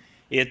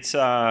 It's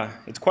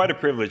quite a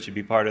privilege to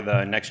be part of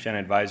the Next Gen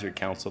Advisory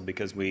Council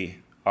because we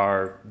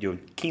are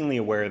keenly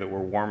aware that we're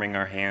warming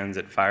our hands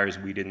at fires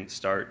we didn't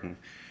start, and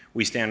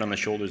we stand on the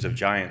shoulders of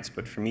giants.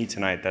 But for me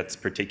tonight, that's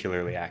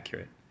particularly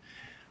accurate.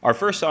 Our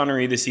first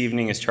honoree this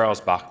evening is Charles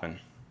Bachman.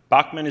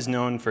 Bachman is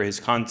known for his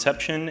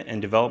conception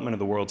and development of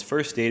the world's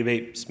first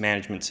database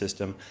management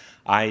system,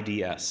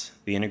 IDS,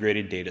 the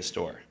Integrated Data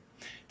Store.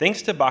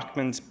 Thanks to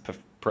Bachman's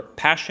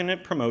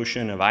passionate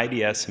promotion of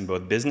IDS in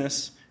both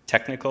business,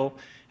 technical,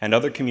 and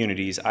other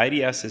communities,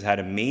 IDS has had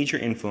a major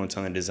influence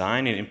on the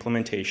design and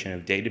implementation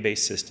of database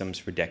systems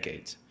for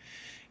decades.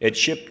 It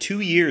shipped 2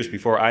 years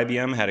before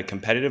IBM had a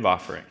competitive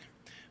offering.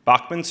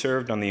 Bachman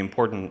served on the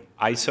important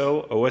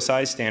ISO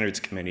OSI Standards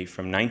Committee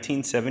from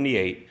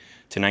 1978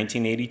 to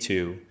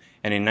 1982,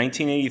 and in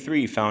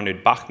 1983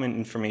 founded Bachman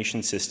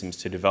Information Systems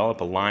to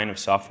develop a line of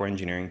software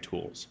engineering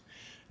tools.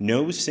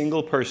 No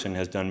single person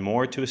has done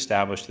more to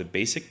establish the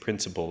basic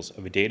principles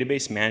of a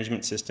database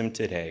management system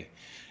today,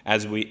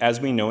 as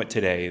we know it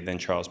today, than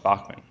Charles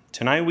Bachman.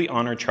 Tonight we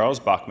honor Charles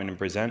Bachman and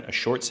present a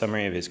short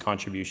summary of his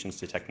contributions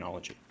to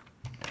technology.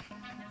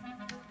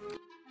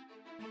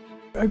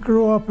 I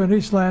grew up in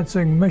East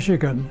Lansing,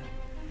 Michigan,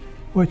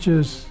 which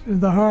is in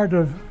the heart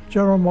of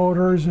General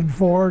Motors and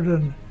Ford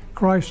and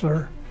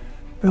Chrysler,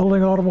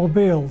 building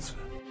automobiles.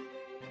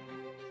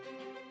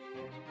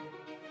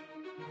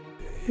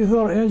 You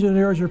thought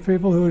engineers are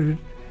people who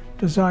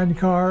design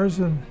cars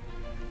and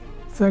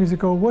things that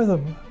go with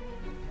them.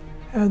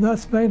 And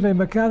that's mainly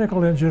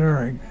mechanical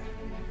engineering.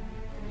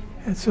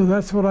 And so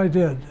that's what I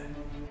did.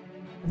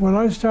 When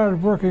I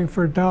started working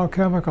for Dow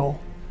Chemical,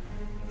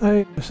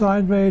 they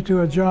assigned me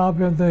to a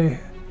job in the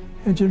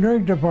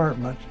engineering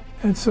department.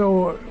 And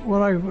so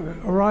when I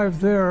arrived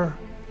there,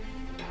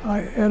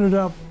 I ended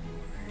up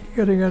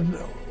getting in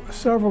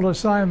several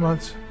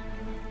assignments,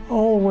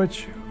 all of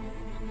which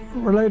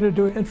related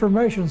to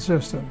information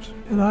systems.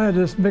 And I had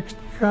this mixed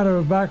kind of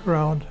a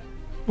background,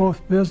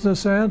 both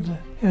business and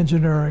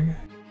engineering.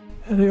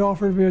 And he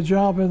offered me a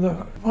job in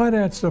the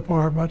finance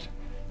department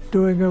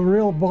doing a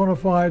real bona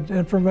fide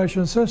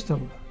information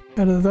system.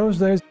 And in those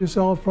days, you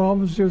solved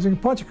problems using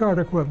punch card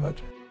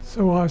equipment.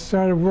 So I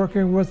started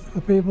working with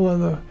the people in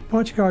the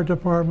punch card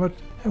department,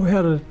 and we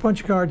had a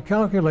punch card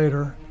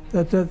calculator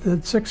that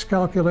did 6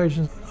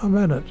 calculations a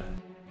minute.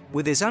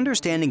 With his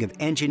understanding of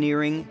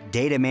engineering,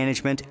 data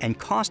management, and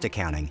cost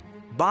accounting,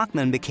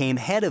 Bachman became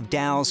head of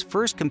Dow's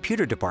first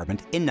computer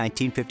department in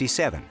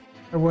 1957.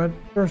 I went,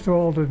 first of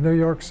all, to New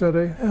York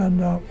City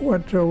and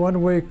went to a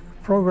 1-week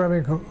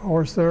programming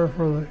course there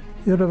for the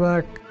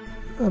UNIVAC.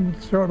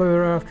 And shortly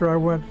thereafter, I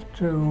went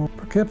to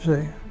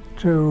Poughkeepsie,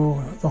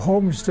 to the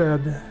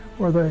Homestead,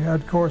 where they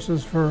had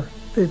courses for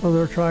people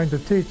they're trying to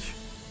teach.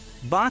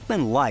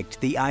 Bachman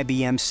liked the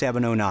IBM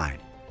 709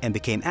 and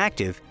became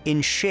active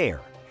in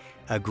SHARE,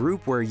 a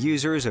group where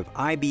users of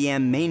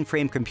IBM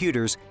mainframe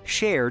computers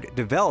shared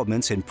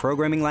developments in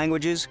programming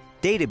languages,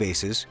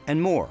 databases,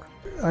 and more.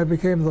 I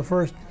became the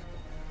first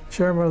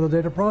chairman of the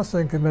data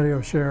processing committee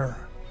of SHARE.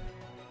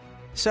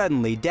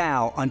 Suddenly,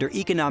 Dow, under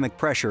economic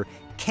pressure,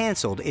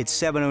 canceled its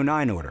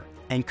 709 order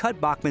and cut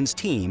Bachman's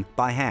team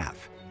by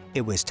half.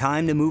 It was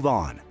time to move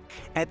on.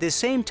 At the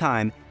same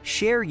time,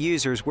 SHARE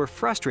users were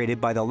frustrated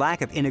by the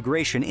lack of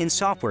integration in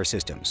software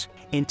systems.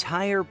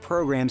 Entire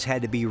programs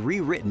had to be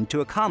rewritten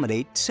to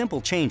accommodate simple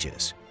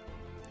changes.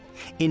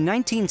 In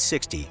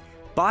 1960,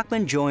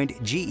 Bachman joined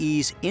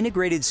GE's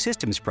Integrated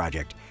Systems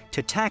project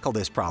to tackle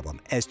this problem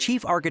as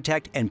chief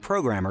architect and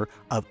programmer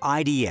of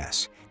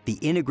IDS, the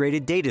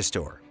Integrated Data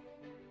Store.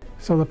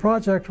 So the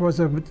project was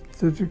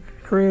to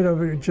create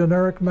a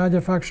generic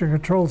manufacturing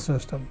control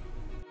system.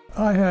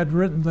 I had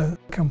written the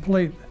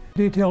complete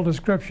detailed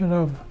description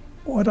of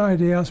what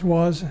IDS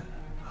was,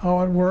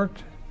 how it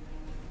worked,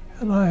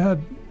 and I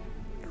had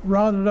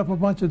rounded up a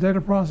bunch of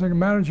data processing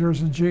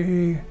managers in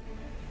GE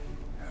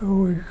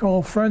who we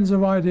call friends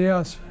of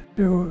IDS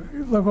to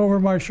look over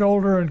my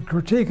shoulder and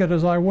critique it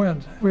as I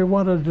went. We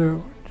wanted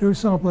to do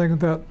something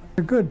that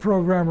a good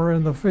programmer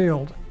in the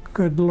field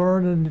could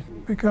learn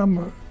and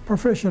become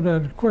proficient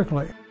in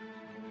quickly.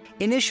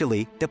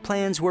 Initially, the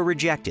plans were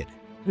rejected.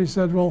 He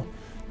said, well,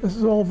 this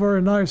is all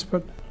very nice,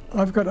 but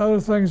I've got other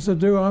things to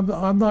do.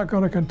 I'm not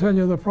going to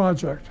continue the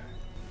project.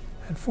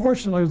 And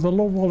fortunately, the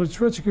low voltage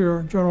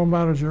switchgear general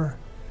manager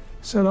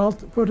said,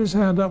 put his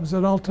hand up and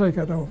said, I'll take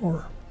it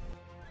over.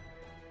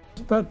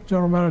 That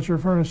general manager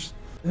furnished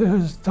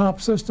his top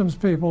systems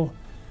people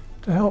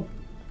to help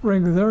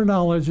bring their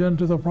knowledge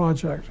into the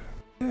project.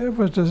 It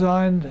was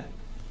designed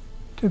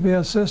to be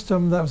a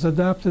system that was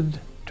adapted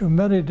to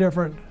many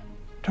different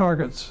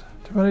targets,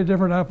 to many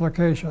different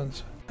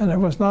applications. And it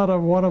was not a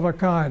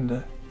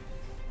one-of-a-kind.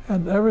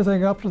 And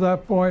everything up to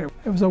that point,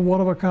 it was a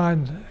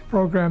one-of-a-kind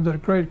program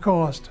at great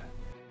cost.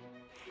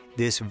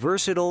 This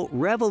versatile,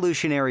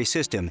 revolutionary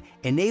system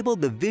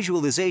enabled the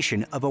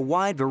visualization of a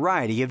wide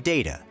variety of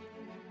data.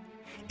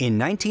 In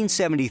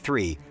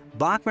 1973,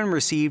 Bachman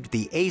received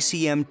the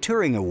ACM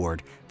Turing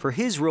Award for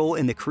his role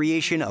in the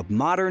creation of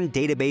modern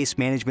database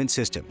management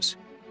systems.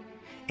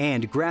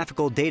 and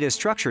graphical data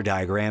structure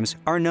diagrams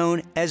are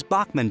known as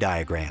Bachman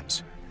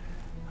diagrams.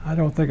 I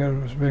don't think it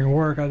was being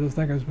work. I just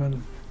think it's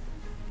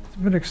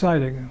been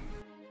exciting.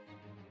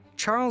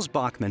 Charles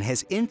Bachman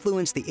has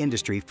influenced the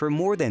industry for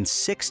more than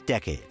 6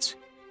 decades.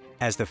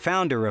 As the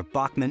founder of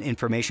Bachman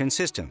Information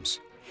Systems,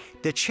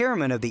 the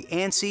chairman of the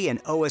ANSI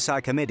and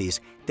OSI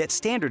committees that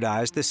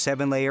standardized the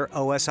 7-layer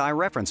OSI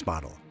reference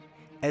model,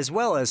 as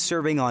well as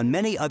serving on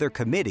many other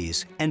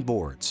committees and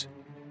boards.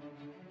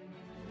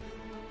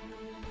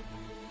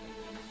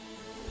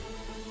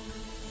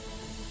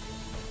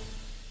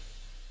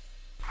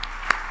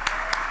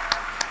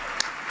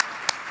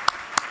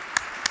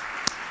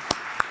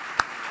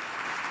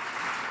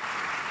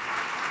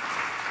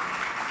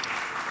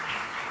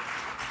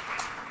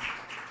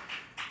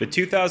 The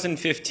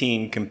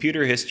 2015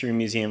 Computer History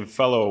Museum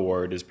Fellow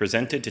Award is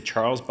presented to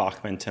Charles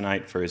Bachman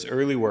tonight for his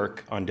early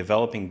work on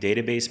developing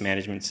database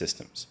management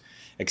systems.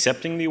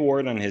 Accepting the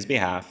award on his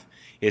behalf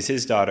is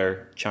his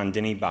daughter,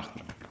 Chandini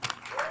Bachman.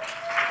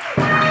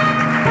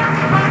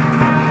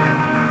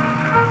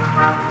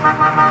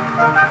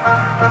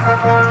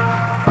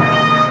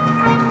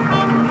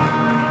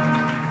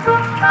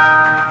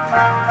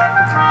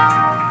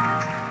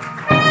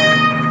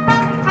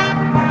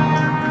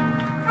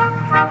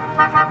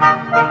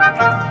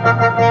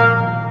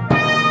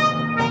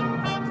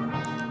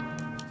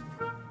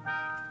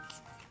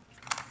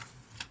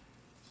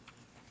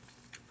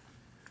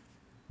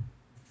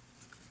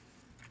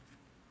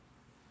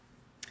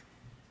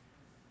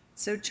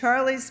 So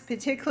Charlie's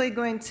particularly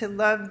going to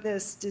love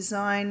this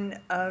design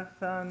of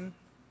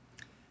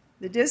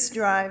the disk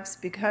drives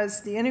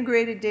because the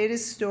integrated data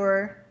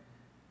store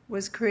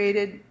was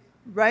created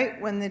right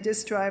when the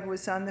disk drive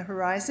was on the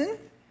horizon,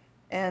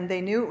 and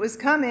they knew it was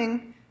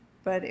coming,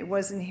 but it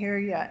wasn't here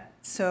yet.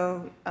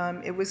 So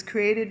it was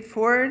created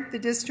for the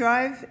disk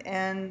drive,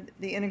 and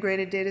the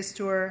integrated data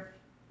store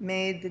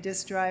made the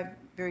disk drive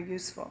very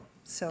useful.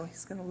 So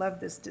he's going to love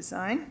this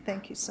design.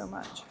 Thank you so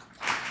much.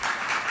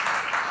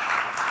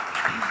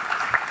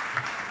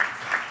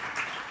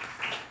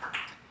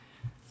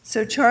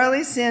 So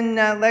Charlie's in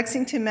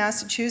Lexington,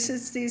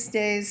 Massachusetts these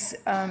days.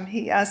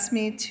 He asked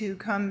me to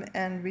come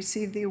and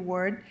receive the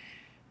award.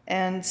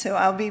 And so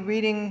I'll be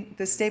reading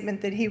the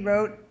statement that he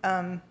wrote.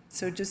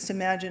 So just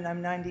imagine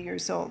I'm 90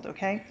 years old,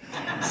 okay?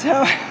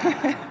 So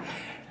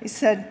he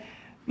said,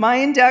 "My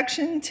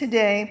induction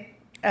today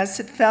as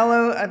a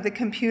fellow of the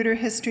Computer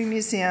History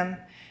Museum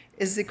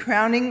is the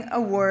crowning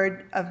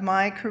award of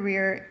my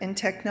career in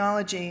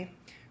technology,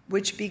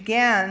 which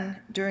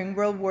began during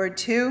World War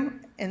II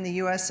in the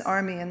U.S.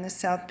 Army in the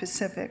South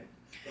Pacific.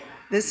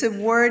 This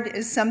award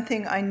is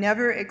something I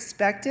never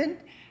expected,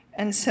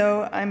 and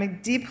so I'm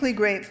deeply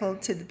grateful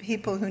to the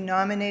people who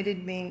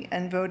nominated me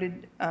and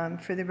voted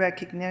for the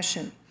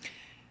recognition.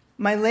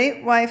 My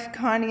late wife,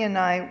 Connie, and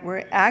I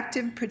were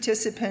active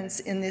participants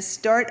in the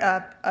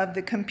startup of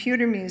the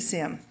Computer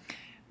Museum.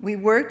 We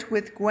worked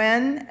with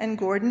Gwen and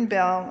Gordon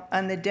Bell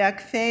on the deck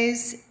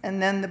phase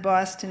and then the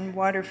Boston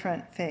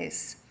waterfront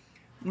phase.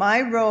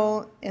 My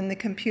role in the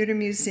Computer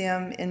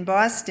Museum in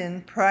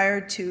Boston prior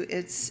to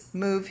its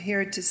move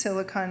here to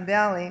Silicon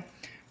Valley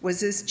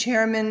was as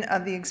chairman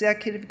of the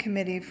executive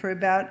committee for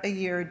about a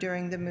year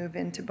during the move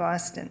into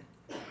Boston.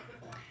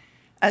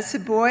 As a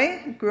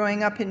boy,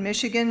 growing up in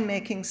Michigan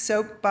making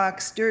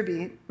soapbox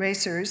derby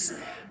racers,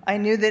 I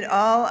knew that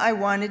all I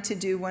wanted to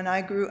do when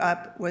I grew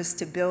up was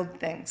to build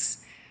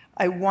things.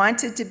 I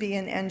wanted to be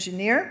an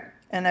engineer,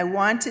 and I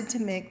wanted to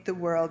make the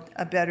world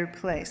a better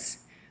place.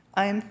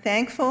 I am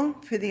thankful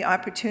for the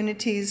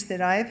opportunities that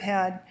I have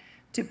had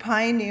to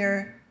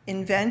pioneer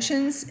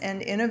inventions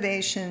and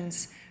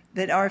innovations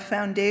that are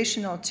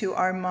foundational to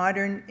our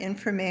modern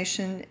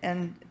information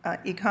and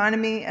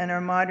economy and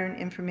our modern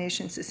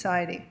information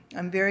society.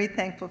 I'm very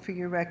thankful for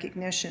your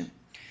recognition.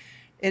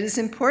 It is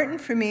important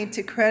for me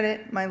to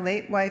credit my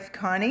late wife,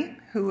 Connie,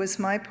 who was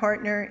my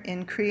partner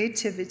in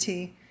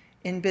creativity,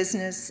 in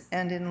business,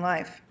 and in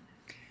life.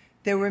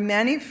 There were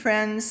many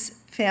friends,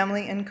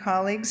 family, and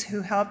colleagues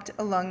who helped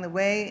along the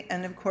way,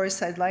 and of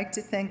course I'd like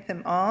to thank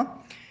them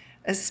all,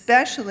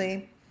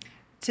 especially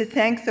to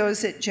thank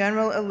those at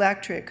General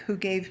Electric who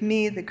gave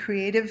me the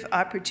creative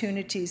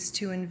opportunities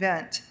to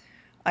invent.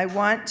 I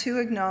want to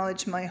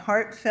acknowledge my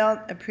heartfelt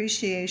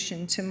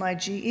appreciation to my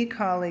GE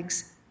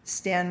colleagues,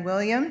 Stan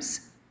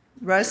Williams,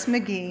 Russ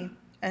McGee,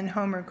 and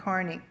Homer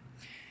Carney.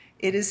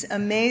 It is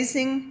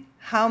amazing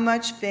how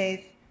much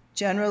faith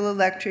General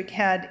Electric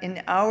had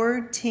in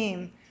our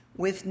team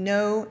with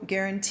no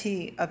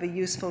guarantee of a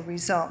useful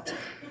result.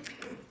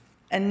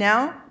 And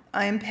now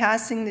I am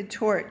passing the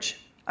torch.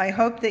 I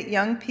hope that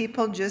young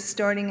people just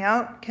starting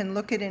out can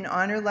look at an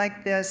honor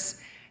like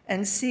this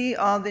and see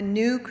all the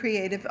new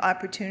creative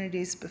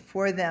opportunities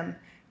before them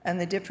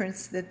and the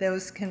difference that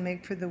those can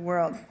make for the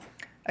world.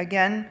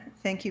 Again,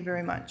 thank you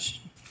very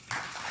much.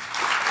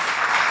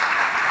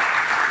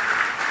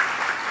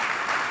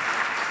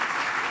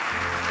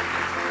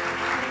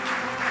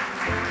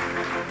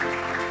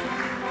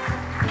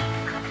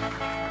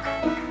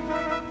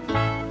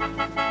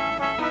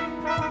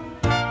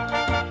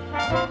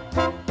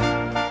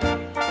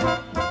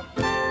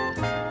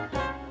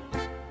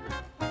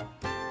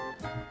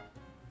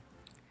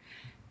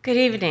 Good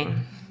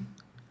evening.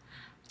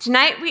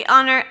 Tonight we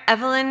honor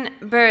Evelyn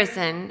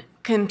Berezin,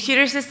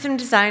 computer system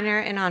designer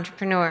and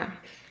entrepreneur.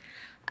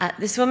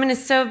 This woman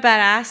is so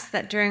badass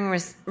that during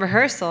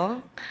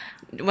rehearsal,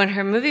 when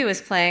her movie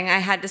was playing, I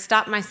had to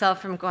stop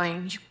myself from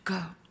going, "You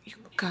go, you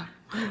go."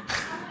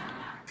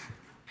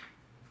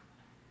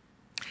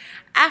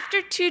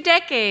 After 2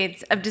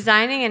 decades of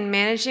designing and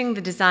managing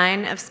the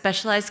design of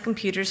specialized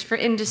computers for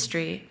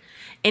industry,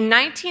 in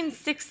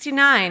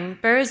 1969,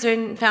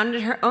 Berezin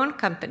founded her own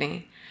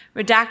company,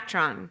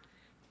 Redactron,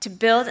 to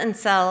build and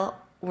sell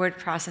word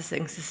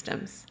processing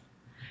systems.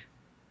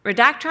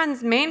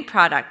 Redactron's main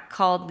product,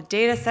 called the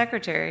Data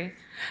Secretary,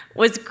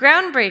 was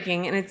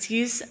groundbreaking in its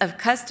use of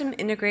custom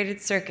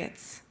integrated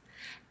circuits,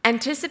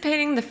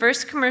 anticipating the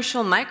first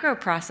commercial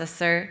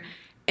microprocessor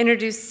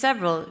introduced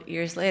several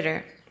years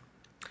later.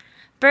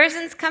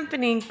 Berezin's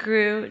company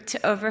grew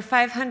to over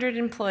 500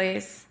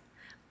 employees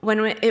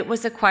when it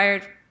was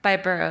acquired by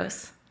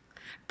Burroughs.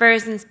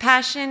 Berezin's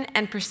passion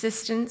and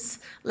persistence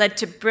led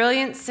to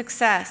brilliant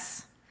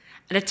success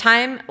at a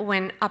time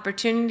when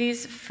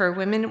opportunities for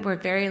women were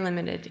very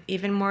limited,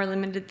 even more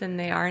limited than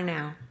they are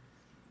now.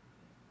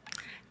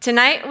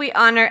 Tonight, we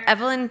honor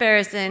Evelyn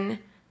Berezin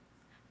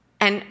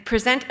and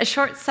present a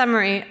short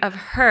summary of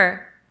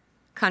her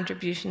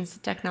contributions to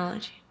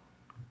technology.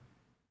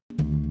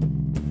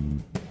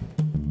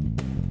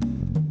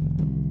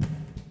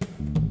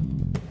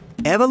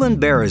 Evelyn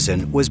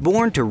Berezin was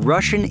born to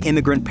Russian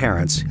immigrant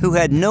parents who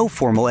had no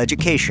formal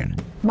education.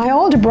 My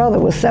older brother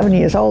was 7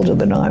 years older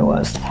than I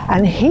was,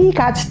 and he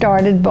got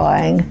started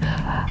buying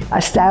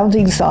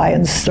Astounding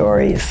Science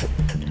stories.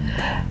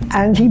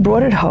 And he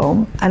brought it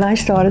home, and I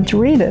started to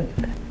read it.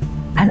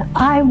 And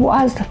I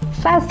was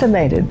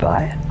fascinated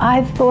by it.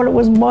 I thought it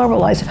was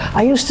marvelous.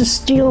 I used to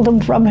steal them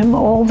from him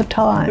all the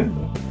time.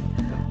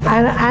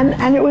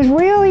 And it was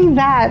really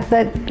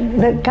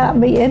that got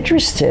me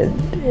interested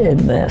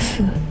in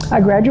this. I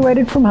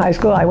graduated from high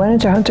school. I went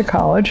into Hunter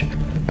College.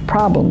 The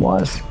problem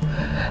was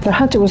that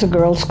Hunter was a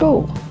girls'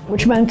 school,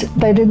 which meant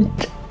they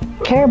didn't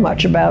care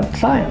much about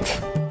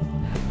science.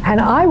 And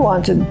I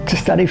wanted to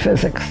study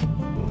physics.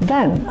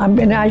 Then,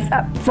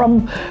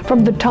 from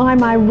the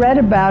time I read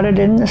about it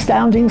in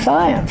Astounding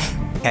Science.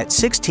 At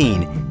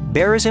 16,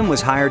 Berezin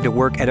was hired to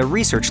work at a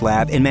research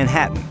lab in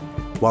Manhattan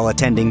while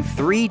attending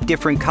 3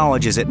 different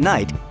colleges at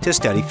night to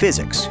study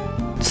physics.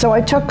 So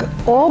I took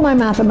all my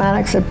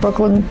mathematics at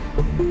Brooklyn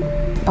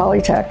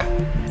Polytech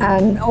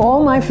and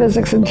all my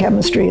physics and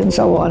chemistry and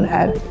so on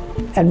at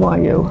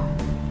NYU,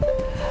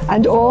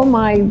 and all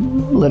my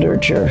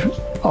literature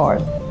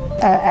art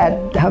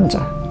at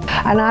Hunter.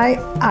 And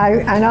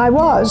I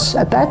was,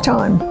 at that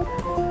time,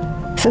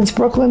 since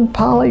Brooklyn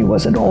Poly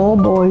was an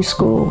all-boys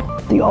school,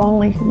 the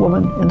only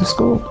woman in the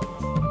school.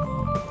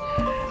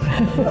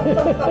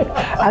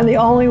 And the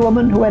only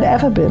woman who had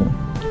ever been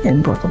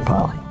in Brooklyn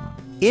Poly.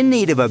 In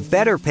need of a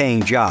better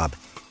paying job,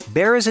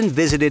 Berezin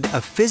visited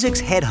a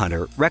physics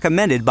headhunter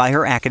recommended by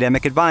her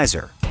academic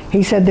advisor.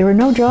 He said, there are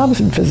no jobs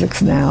in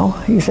physics now,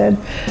 he said,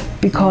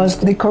 because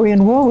the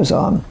Korean War was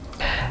on.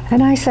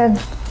 And I said,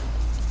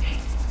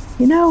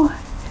 you know,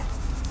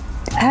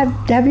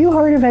 have you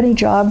heard of any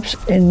jobs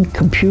in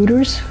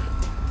computers?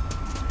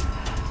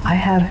 I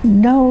have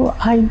no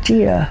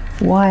idea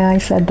why I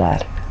said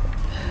that.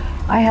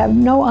 I have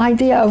no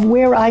idea of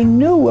where I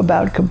knew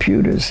about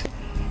computers.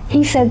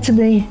 He said to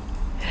me,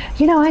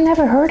 you know, I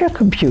never heard of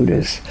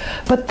computers,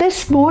 but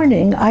this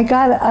morning I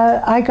got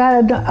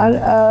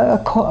a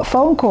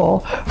phone call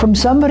from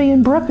somebody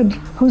in Brooklyn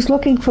who's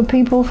looking for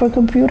people for a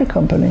computer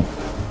company.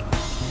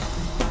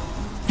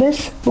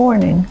 This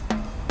morning.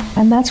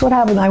 And that's what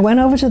happened. I went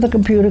over to the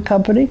computer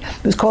company.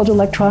 It was called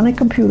Electronic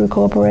Computer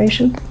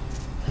Corporation.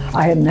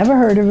 I had never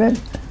heard of it.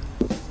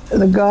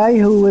 The guy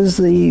who was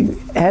the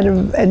head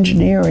of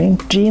engineering,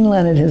 Gene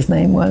Leonard, his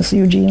name was,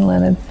 Eugene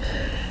Leonard,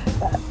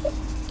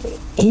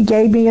 he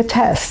gave me a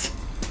test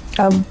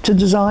to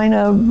design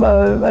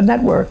a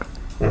network.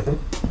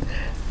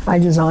 I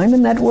designed the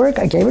network,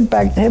 I gave it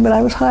back to him, and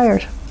I was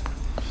hired.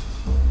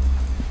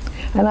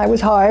 And I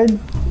was hired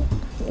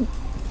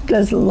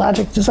as a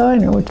logic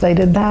designer, which they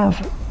didn't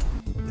have.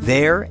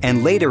 There,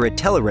 and later at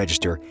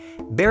Teleregister,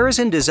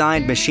 Berezin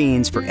designed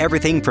machines for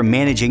everything from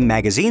managing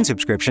magazine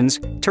subscriptions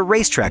to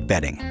racetrack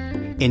betting.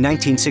 In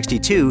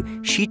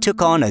 1962, she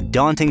took on a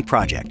daunting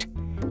project,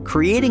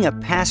 creating a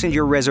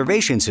passenger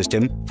reservation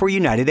system for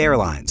United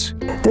Airlines.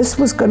 This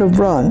was going to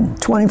run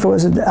 24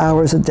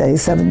 hours a day,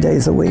 7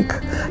 days a week.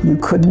 You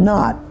could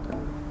not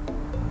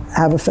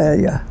have a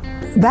failure.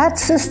 That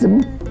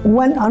system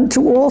went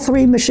onto all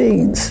 3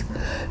 machines,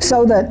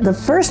 so that the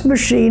first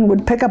machine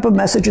would pick up a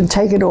message and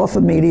take it off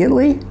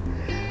immediately,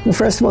 the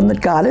first one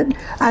that got it,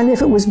 and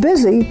if it was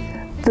busy,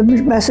 the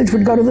message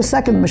would go to the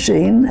second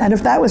machine, and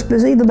if that was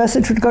busy, the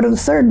message would go to the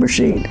third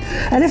machine.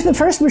 And if the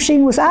first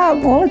machine was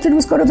out, all it did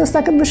was go to the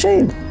second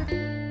machine.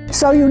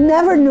 So you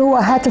never knew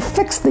I had to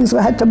fix things,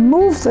 I had to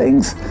move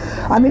things.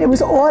 I mean, it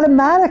was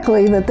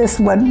automatically that this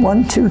went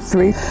 1, 2,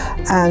 3.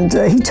 And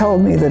he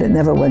told me that it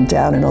never went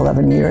down in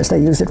 11 years. They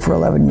used it for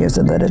 11 years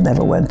and that it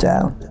never went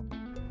down.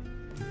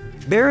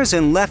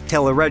 Berezin left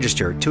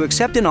Teleregister to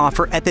accept an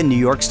offer at the New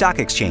York Stock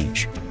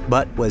Exchange,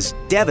 but was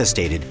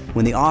devastated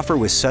when the offer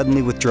was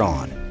suddenly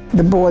withdrawn.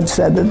 The board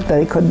said that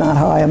they could not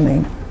hire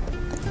me.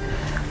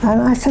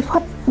 And I said,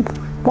 what?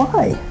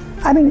 Why?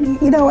 I mean,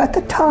 you know, at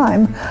the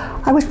time,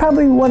 I was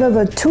probably one of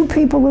the 2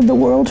 people in the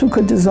world who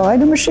could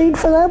design a machine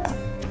for them.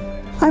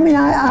 I mean,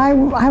 I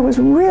was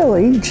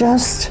really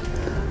just,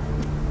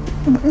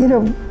 you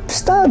know,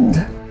 stunned.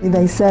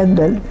 They said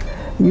that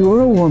you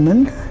were a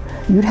woman,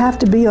 you'd have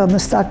to be on the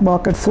stock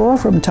market floor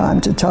from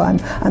time to time,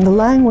 and the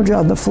language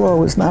on the floor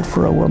was not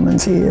for a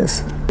woman's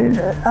ears.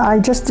 I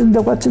just didn't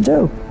know what to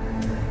do.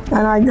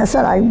 And I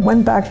said I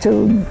went back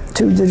to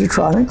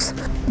Digitronics.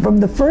 From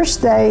the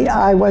first day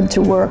I went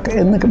to work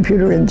in the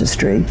computer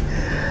industry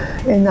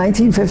in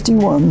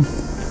 1951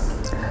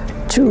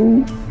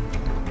 to,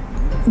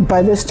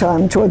 by this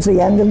time, towards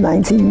the end of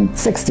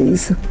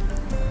 1960s,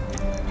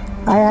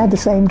 I had the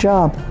same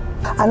job.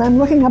 And I'm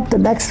looking up the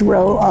next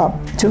row up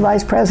to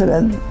vice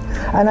president,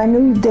 and I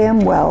knew damn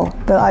well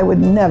that I would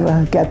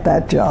never get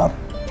that job.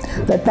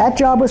 That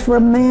job was for a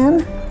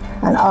man,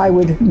 and I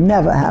would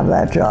never have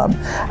that job.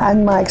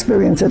 And my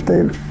experience at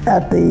the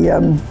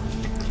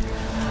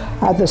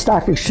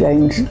stock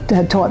exchange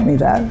had taught me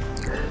that.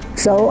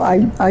 So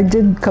I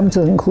did come to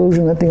the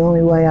conclusion that the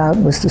only way out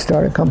was to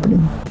start a company.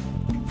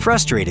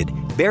 Frustrated,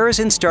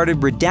 Berezin started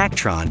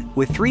Redactron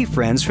with 3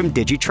 friends from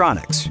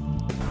Digitronics.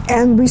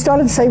 And we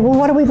started to say, well,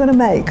 what are we going to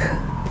make?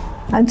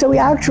 And so we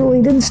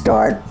actually didn't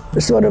start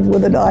sort of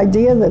with an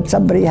idea that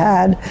somebody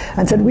had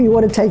and said, we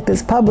want to take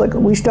this public.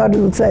 We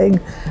started with saying,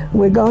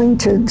 we're going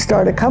to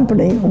start a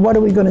company. What are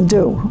we going to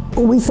do?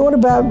 We thought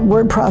about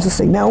word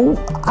processing. Now,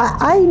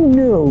 I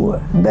knew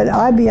that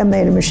IBM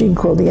made a machine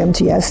called the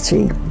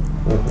MTST,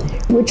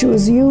 which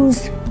was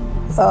used,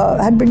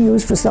 had been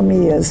used for some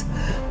years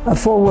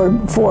for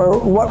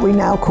what we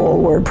now call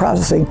word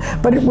processing,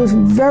 but it was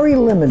very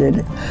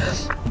limited.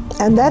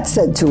 And that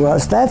said to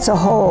us, that's a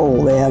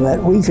hole there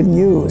that we can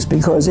use,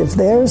 because if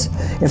they're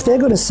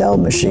going to sell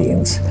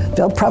machines,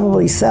 they'll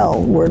probably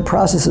sell word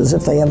processors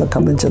if they ever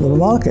come into the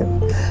market.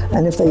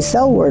 And if they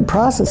sell word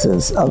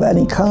processors of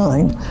any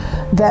kind,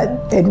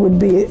 that it would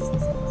be,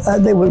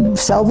 they would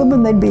sell them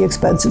and they'd be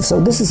expensive.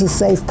 So this is a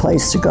safe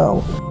place to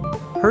go.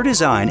 Her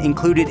design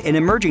included an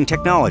emerging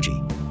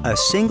technology, a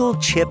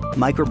single-chip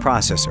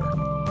microprocessor.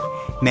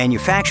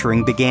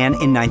 Manufacturing began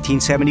in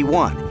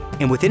 1971,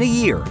 and within a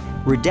year,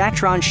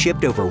 Redactron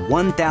shipped over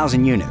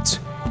 1,000 units,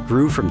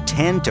 grew from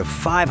 10 to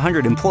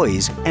 500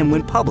 employees, and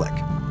went public.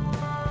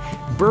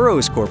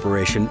 Burroughs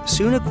Corporation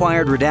soon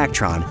acquired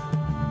Redactron.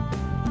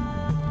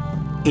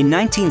 In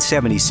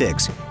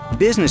 1976,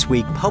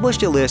 Businessweek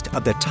published a list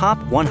of the top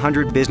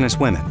 100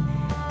 businesswomen,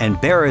 and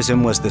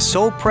Berezin was the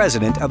sole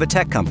president of a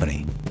tech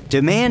company.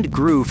 Demand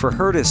grew for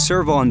her to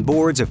serve on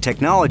boards of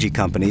technology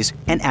companies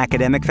and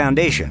academic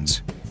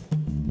foundations.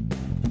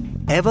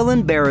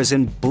 Evelyn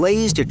Berezin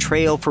blazed a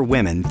trail for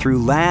women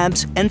through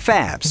labs and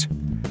fabs,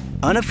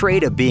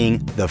 unafraid of being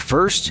the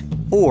first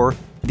or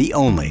the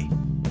only. You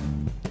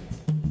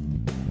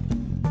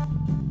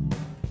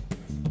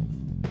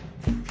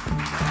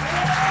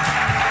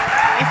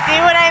see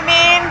what I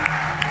mean?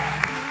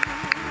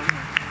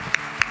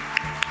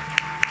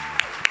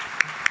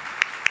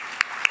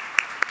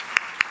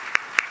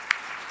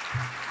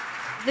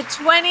 The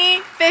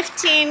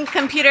 2015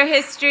 Computer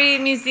History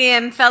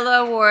Museum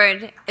Fellow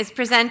Award is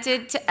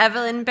presented to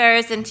Evelyn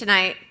Berezin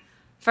tonight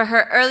for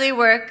her early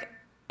work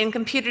in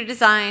computer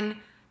design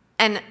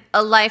and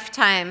a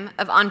lifetime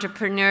of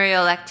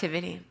entrepreneurial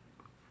activity.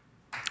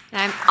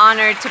 And I'm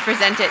honored to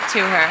present it to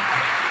her.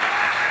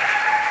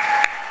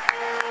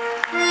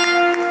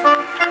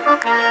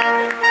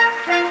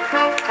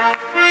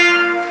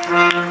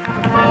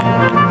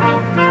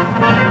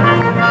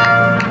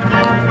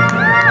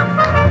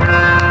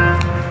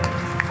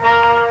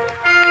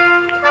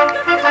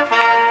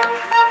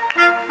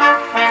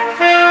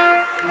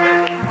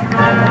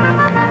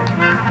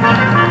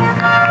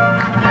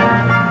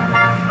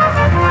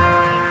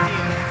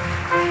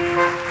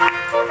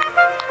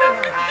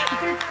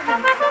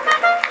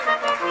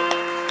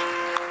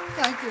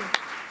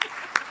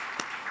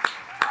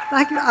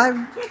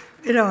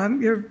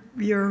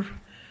 You're,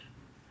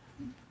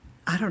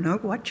 I don't know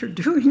what you're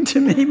doing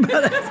to me,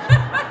 but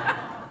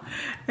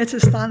it's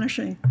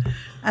astonishing.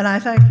 And I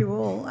thank you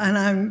all. And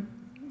I'm,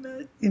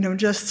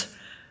 just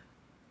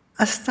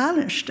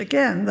astonished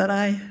again that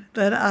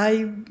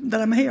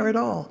I'm here at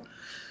all.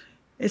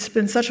 It's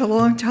been such a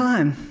long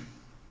time.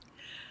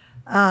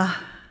 I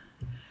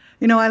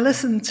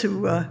listened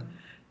to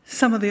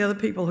some of the other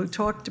people who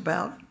talked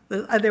about,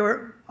 there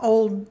were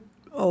old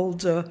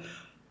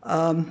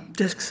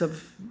discs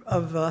of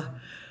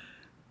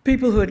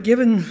people who had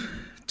given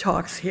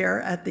talks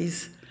here at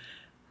these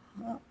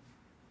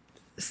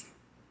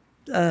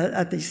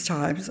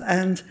times,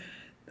 and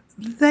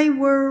they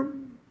were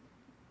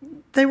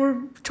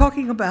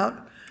talking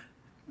about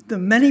the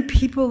many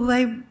people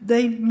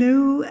they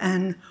knew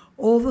and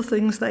all the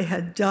things they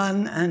had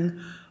done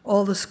and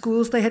all the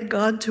schools they had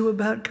gone to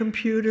about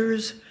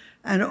computers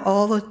and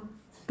all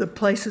the the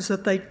places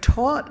that they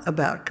taught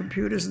about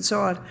computers and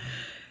so on.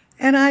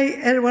 And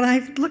when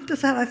I looked at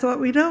that, I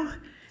thought, you know,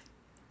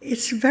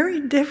 it's very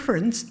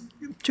different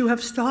to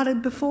have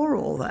started before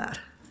all that.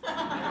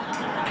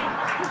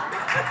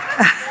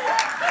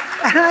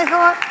 And I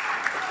thought,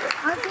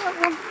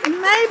 well,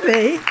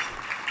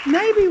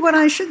 maybe what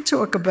I should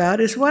talk about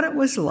is what it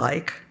was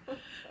like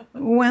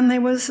when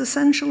there was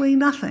essentially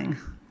nothing.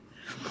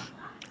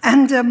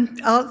 And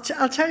I'll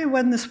tell you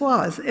when this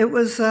was. It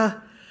was,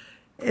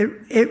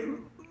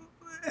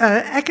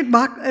 Eckert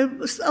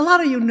Bachman, a lot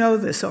of you know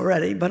this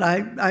already, but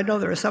I know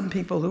there are some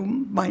people who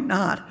might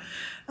not.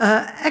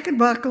 Eckert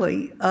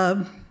Bachman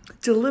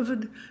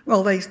delivered,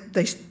 well, they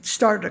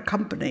started a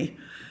company,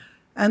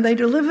 and they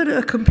delivered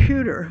a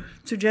computer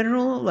to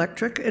General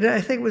Electric.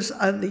 I think it was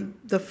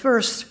the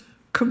first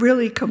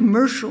really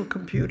commercial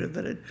computer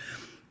that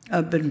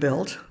had been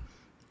built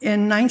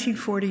in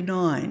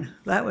 1949.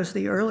 That was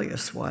the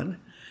earliest one.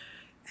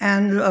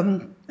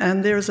 And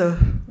there's a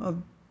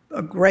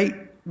great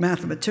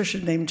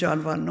mathematician named John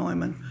von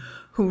Neumann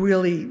who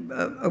really,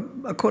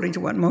 according to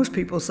what most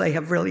people say,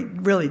 have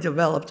really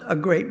developed a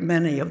great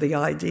many of the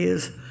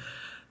ideas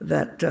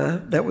that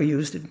were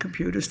used in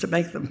computers to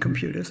make them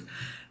computers.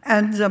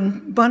 And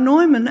von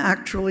Neumann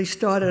actually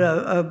started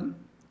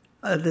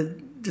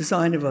the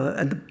design of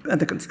and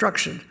the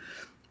construction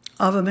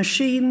of a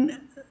machine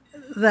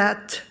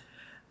that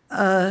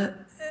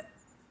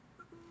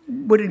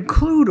would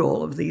include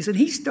all of these. And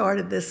he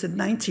started this in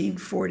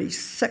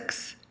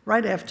 1946,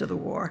 right after the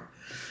war.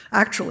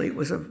 Actually, it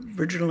was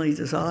originally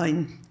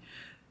designed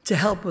to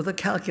help with the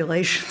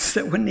calculations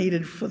that were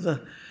needed for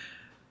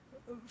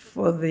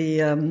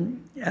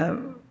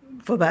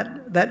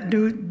that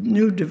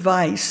new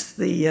device,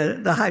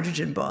 the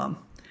hydrogen bomb.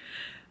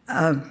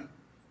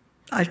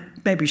 I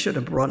maybe should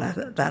have brought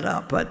that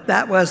up, but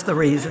that was the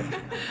reason.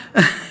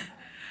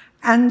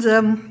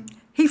 And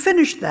he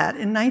finished that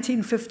in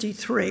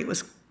 1953.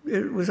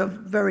 It was a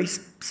very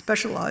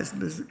specialized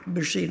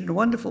machine, a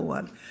wonderful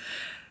one.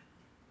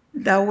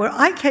 Now, where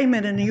I came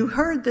in, and you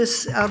heard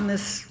this on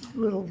this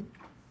little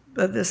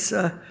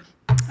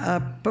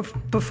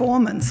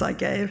performance I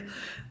gave,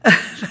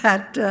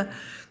 that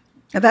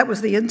was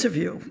the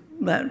interview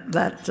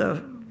that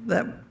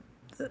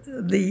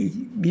the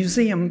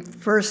museum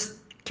first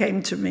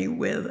came to me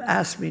with,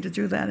 asked me to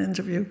do that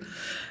interview,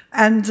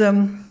 and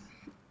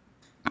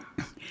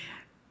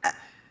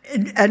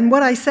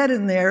what I said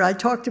in there, I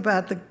talked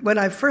about when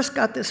I first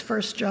got this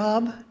first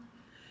job,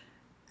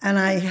 and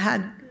I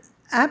had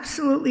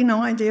absolutely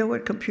no idea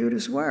what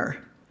computers were.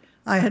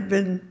 I had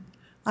an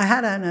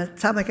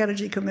Atomic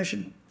Energy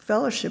Commission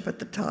fellowship at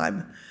the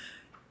time,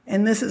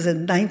 and this is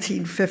in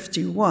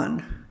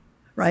 1951,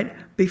 right?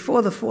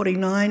 Before the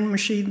 49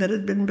 machine that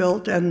had been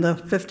built and the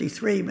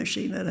 53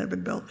 machine that had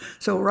been built.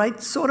 So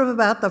right sort of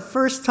about the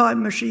first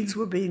time machines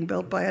were being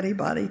built by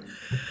anybody,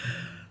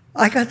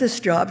 I got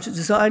this job to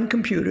design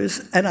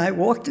computers, and I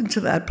walked into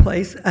that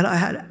place, and I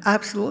had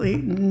absolutely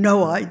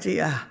no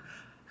idea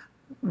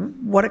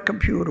what a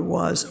computer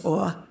was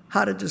or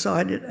how to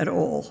design it at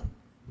all.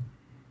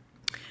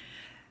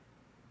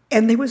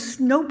 And there was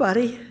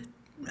nothing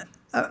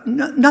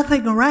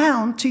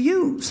around to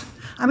use.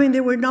 I mean,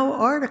 there were no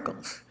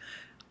articles.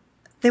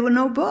 There were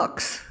no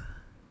books.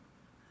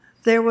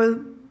 There were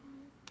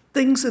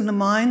things in the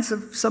minds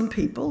of some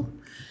people.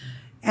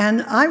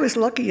 And I was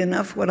lucky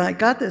enough when I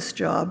got this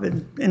job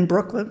in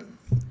Brooklyn,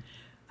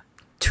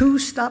 2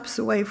 stops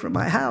away from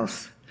my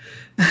house.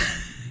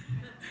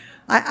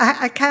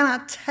 I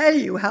cannot tell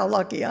you how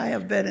lucky I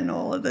have been in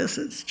all of this.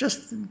 It's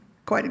just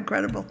quite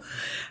incredible.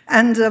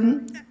 And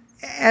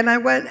I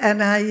went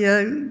and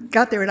I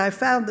got there, and I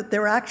found that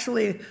there were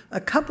actually a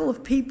couple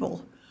of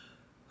people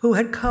who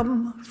had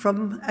come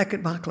from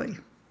Eckert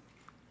Bachman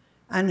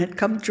and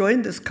had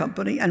joined this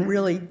company and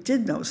really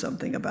did know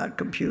something about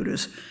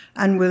computers,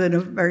 and within a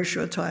very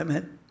short time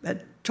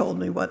had told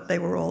me what they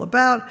were all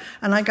about,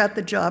 and I got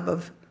the job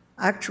of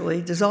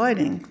actually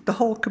designing the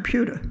whole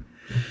computer,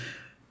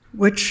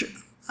 which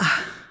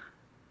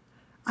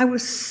I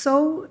was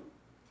so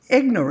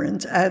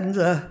ignorant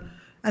and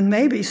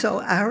maybe so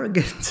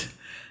arrogant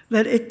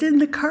that it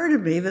didn't occur to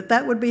me that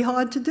that would be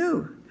hard to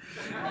do.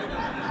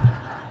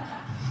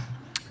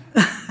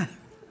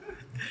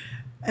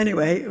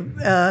 Anyway,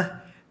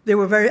 there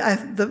was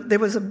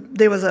a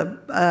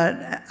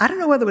I don't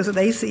know whether it was an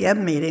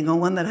ACM meeting or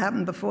one that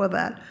happened before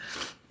that,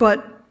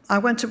 but I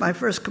went to my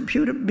first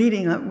computer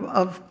meeting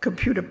of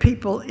computer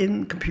people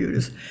in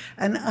computers,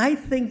 and I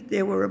think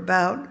there were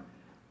about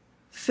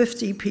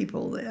 50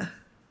 people there.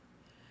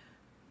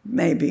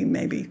 Maybe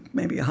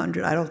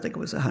 100. I don't think it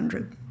was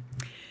 100.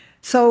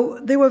 So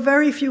there were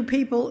very few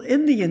people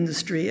in the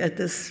industry at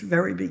this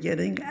very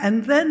beginning,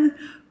 and then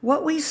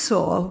what we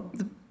saw,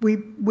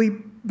 we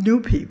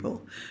new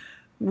people,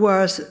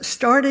 was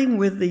starting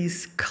with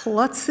these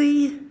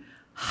klutzy,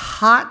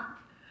 hot,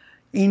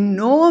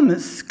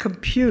 enormous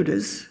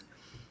computers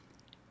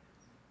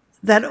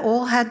that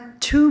all had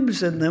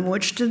tubes in them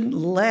which didn't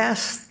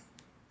last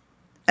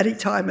any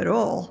time at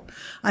all.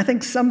 I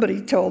think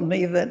somebody told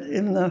me that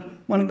in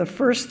one of the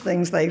first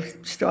things they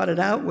started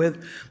out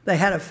with, they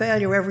had a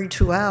failure every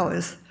 2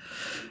 hours.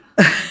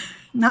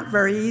 Not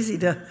very easy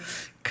to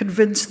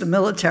convince the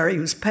military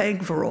who's paying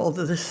for all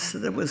of this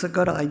that it was a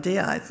good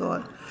idea, I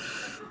thought.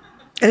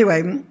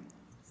 Anyway,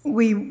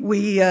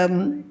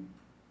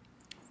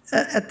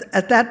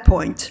 at that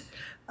point,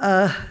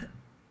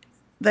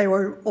 they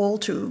were all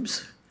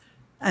tubes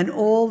and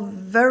all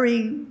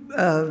very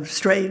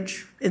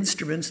strange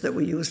instruments that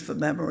we used for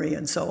memory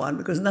and so on,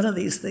 because none of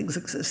these things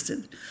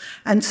existed.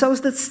 And so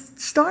that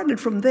started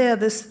from there,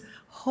 this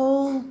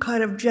whole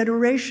kind of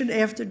generation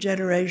after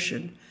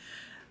generation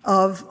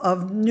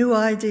of new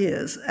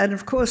ideas. And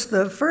of course,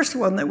 the first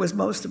one that was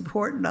most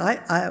important,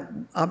 I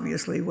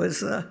obviously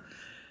was the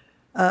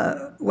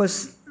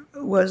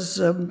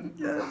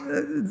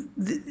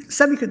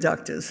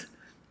semiconductors,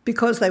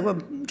 because they were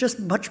just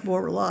much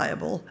more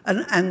reliable,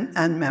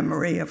 and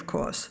memory, of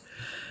course.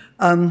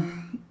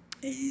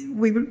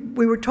 We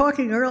were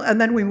talking earlier, and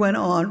then we went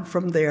on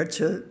from there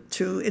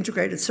to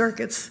integrated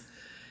circuits.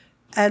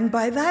 And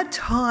by that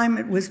time,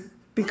 it was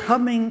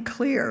becoming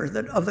clear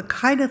that of the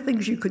kind of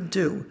things you could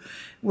do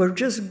were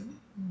just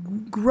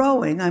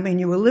growing. I mean,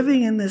 you were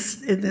living in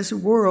this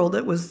world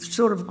that was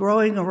sort of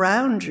growing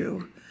around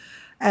you,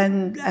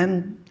 and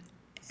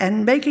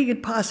making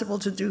it possible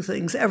to do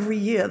things every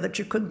year that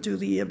you couldn't do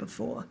the year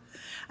before.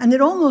 And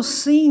it almost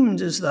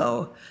seemed as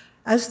though,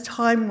 as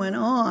time went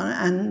on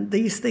and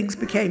these things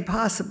became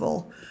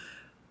possible,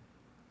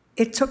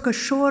 it took a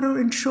shorter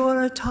and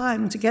shorter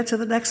time to get to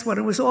the next one.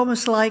 It was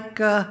almost like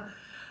the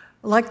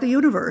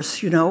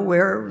universe,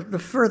 where the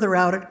further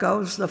out it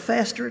goes, the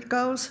faster it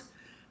goes.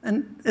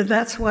 And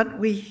that's what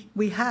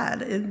we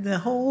had in the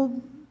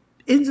whole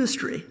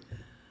industry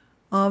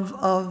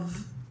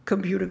of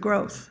computer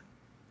growth.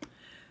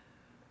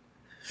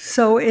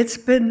 So it's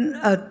been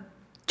a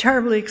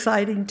terribly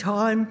exciting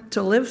time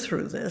to live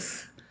through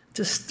this,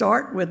 to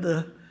start with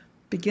the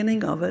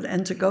beginning of it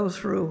and to go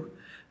through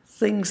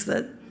things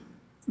that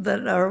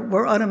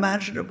were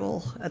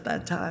unimaginable at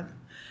that time.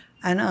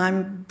 And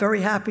I'm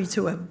very happy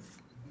to have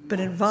been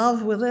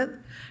involved with it,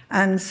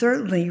 and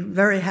certainly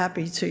very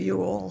happy to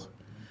you all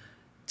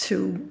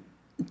to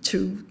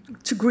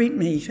greet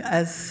me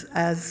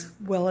as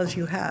well as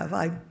you have.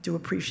 I do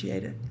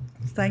appreciate it.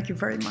 Thank you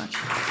very much.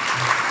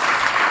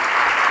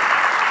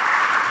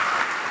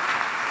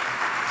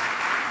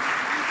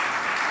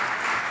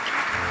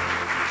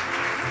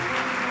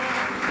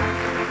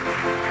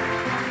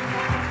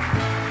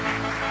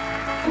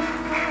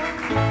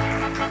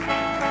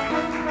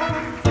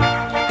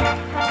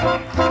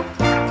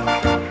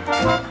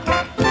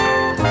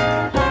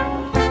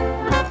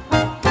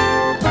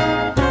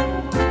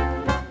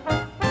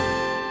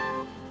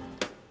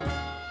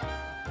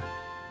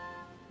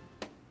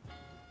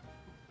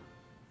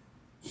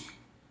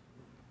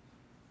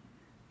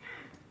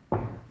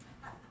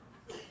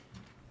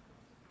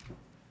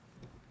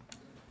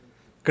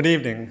 Good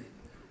evening.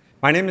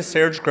 My name is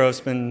Serge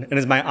Grossman, and it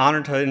is my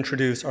honor to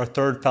introduce our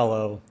third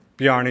fellow,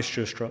 Bjarne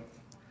Stroustrup.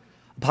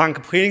 Upon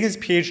completing his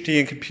PhD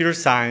in computer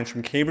science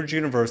from Cambridge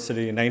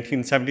University in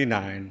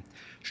 1979,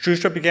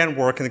 Stroustrup began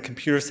work in the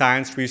Computer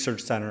Science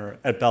Research Center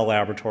at Bell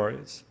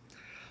Laboratories.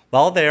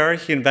 While there,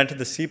 he invented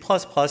the C++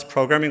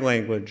 programming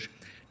language,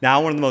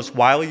 now one of the most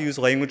widely used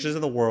languages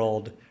in the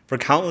world, for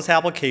countless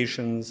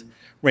applications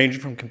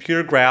ranging from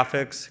computer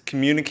graphics,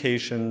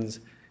 communications,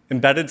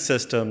 embedded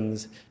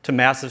systems, to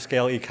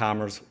massive-scale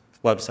e-commerce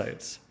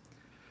websites.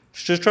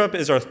 Stroustrup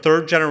is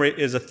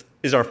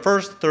our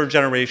first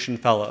third-generation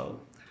fellow.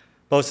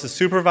 Both his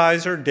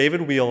supervisor,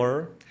 David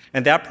Wheeler,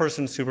 and that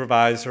person's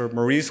supervisor,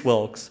 Maurice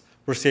Wilkes,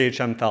 were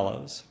CHM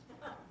fellows.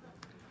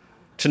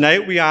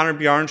 Tonight, we honor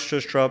Bjarne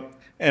Stroustrup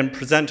and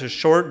present a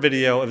short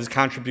video of his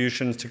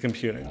contributions to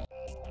computing.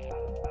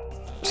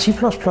 C++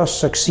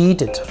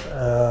 succeeded,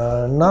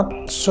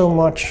 not so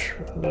much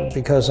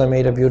because I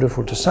made a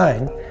beautiful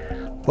design,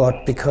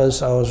 but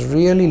because I was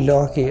really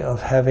lucky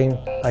of having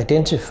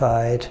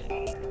identified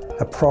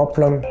a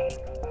problem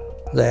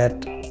that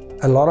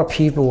a lot of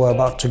people were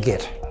about to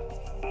get.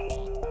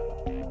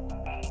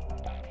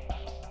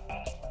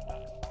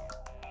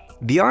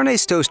 Bjarne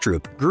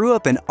Stroustrup grew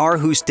up in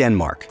Aarhus,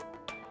 Denmark.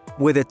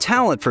 With a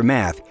talent for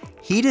math,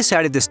 he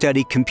decided to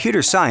study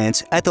computer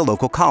science at the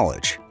local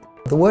college.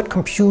 The word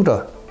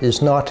computer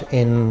is not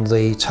in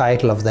the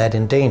title of that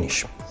in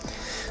Danish.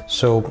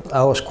 So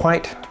I was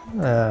quite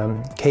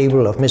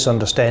capable of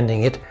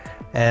misunderstanding it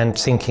and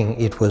thinking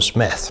it was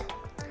math.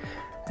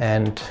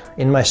 And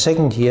in my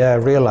second year, I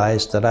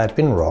realized that I'd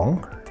been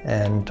wrong,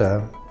 and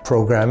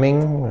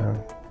programming,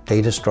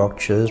 data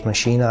structures,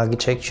 machine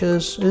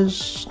architectures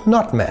is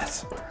not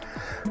math,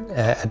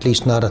 at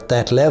least not at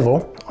that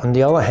level. On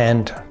the other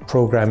hand,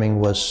 programming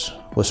was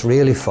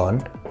really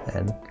fun,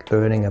 and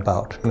learning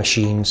about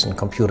machines and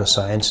computer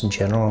science in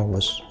general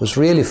was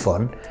really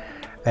fun,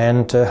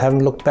 and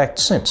haven't looked back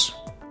since.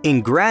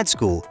 In grad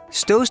school,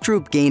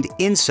 Stroustrup gained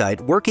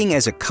insight working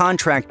as a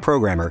contract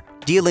programmer,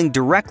 dealing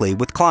directly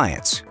with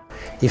clients.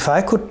 If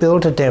I could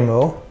build a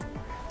demo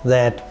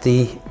that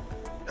the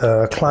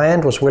a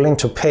client was willing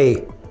to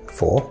pay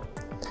for,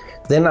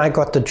 then I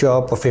got the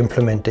job of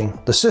implementing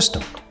the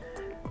system.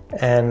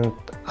 And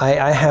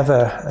I have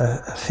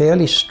a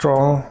fairly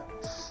strong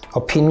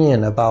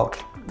opinion about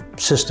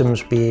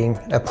systems being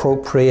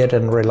appropriate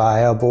and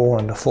reliable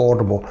and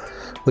affordable,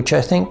 which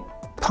I think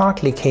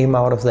partly came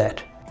out of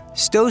that.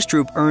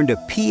 Stroustrup earned a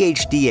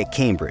PhD at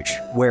Cambridge,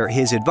 where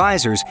his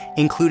advisors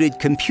included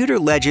computer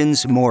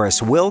legends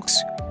Morris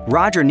Wilks,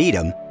 Roger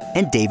Needham,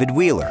 and David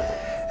Wheeler.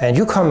 And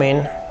you come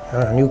in,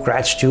 a new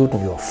grad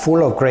student, you're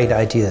full of great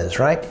ideas,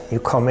 right? You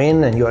come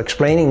in and you're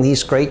explaining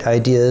these great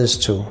ideas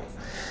to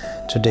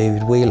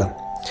David Wheeler.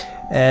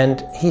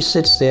 And he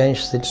sits there and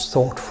he sits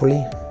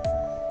thoughtfully.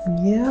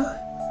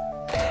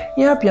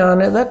 Yeah,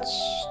 Bjarne, that's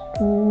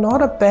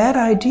not a bad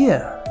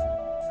idea.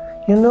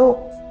 You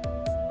know,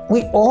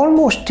 we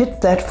almost did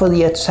that for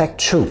the ETSAC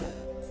 2,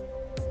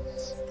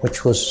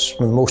 which was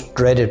the most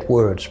dreaded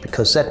words,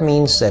 because that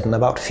means that in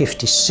about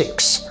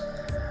 56,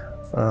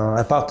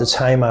 about the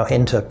time I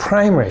entered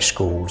primary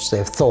schools,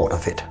 they've thought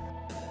of it.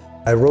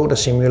 I wrote a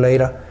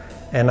simulator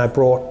and I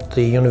brought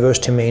the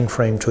university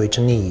mainframe to its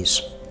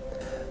knees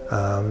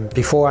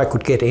before I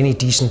could get any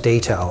decent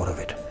data out of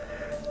it.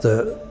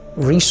 The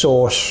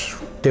resource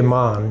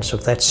demands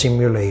of that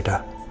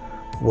simulator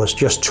was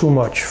just too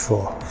much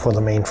for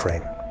the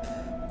mainframe.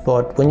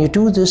 But when you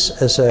do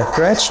this as a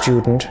grad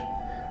student,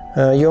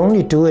 you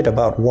only do it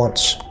about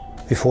once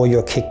before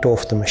you're kicked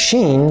off the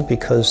machine,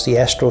 because the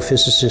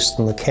astrophysicists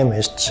and the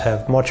chemists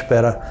have much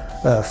better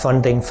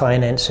funding,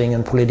 financing,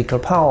 and political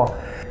power.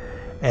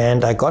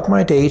 And I got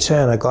my data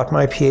and I got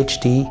my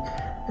PhD,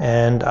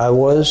 and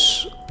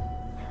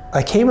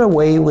I came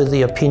away with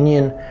the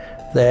opinion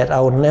that I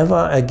would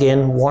never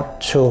again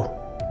want to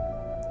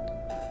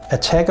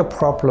attack a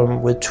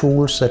problem with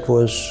tools that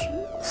was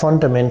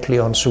fundamentally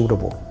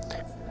unsuitable.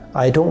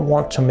 I don't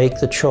want to make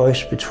the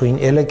choice between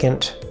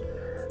elegant,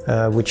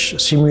 which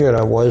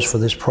Simulator was for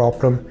this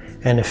problem,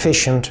 and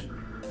efficient,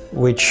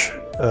 which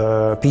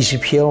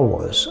BCPL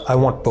was. I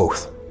want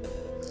both.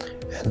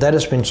 And that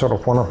has been sort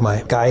of one of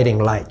my guiding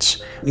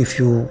lights. If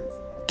you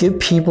give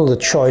people the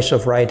choice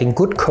of writing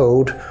good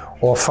code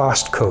or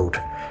fast code,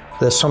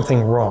 there's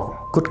something wrong.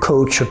 Good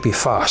code should be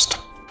fast.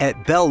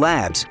 At Bell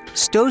Labs,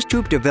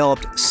 Stroustrup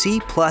developed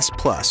C++,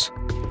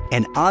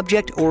 an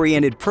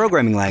object-oriented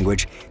programming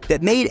language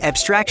that made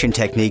abstraction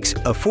techniques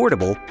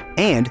affordable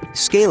and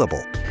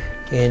scalable.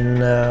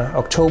 In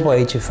October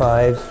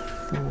 '85,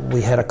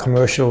 we had a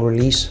commercial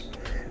release,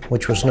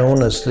 which was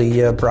known as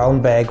the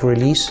brown bag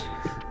release,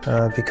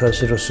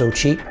 because it was so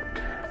cheap,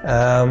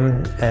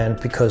 and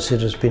because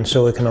it has been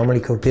so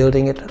economical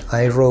building it.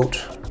 I wrote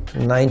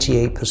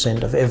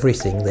 98% of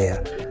everything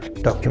there.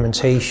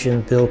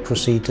 Documentation, build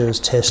procedures,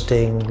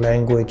 testing,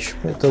 language,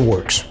 the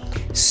works.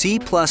 C++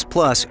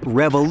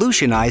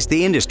 revolutionized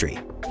the industry,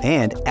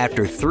 and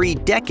after 3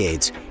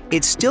 decades,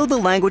 it's still the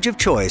language of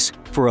choice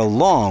for a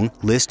long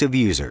list of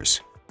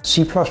users.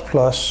 C++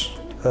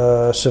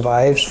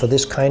 survives for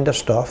this kind of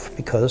stuff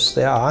because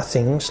there are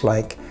things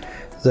like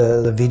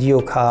the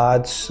video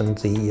cards and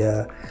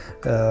the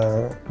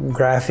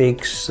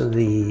graphics,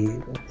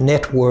 the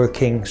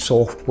networking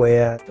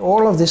software.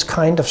 All of this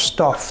kind of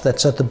stuff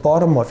that's at the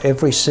bottom of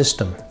every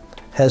system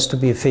has to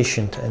be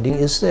efficient. And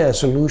is there a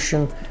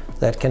solution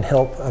that can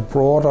help a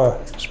broader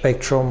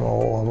spectrum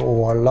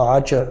or a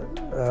larger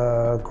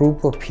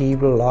group of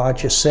people,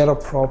 larger set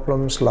of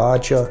problems,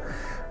 larger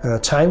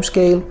time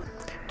scale?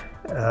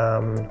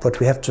 But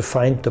we have to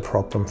find the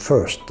problem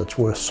first that's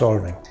worth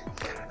solving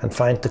and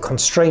find the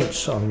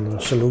constraints on the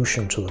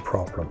solution to the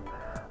problem.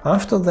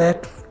 After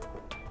that,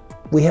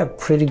 we have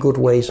pretty good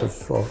ways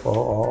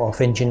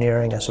of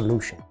engineering a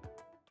solution.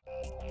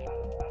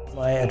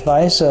 My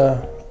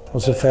advisor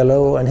was a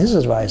fellow, and his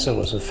advisor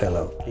was a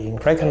fellow. Being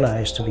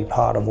recognized to be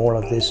part of all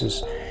of this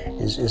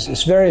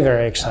is very,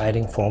 very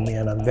exciting for me,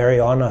 and I'm very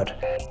honored.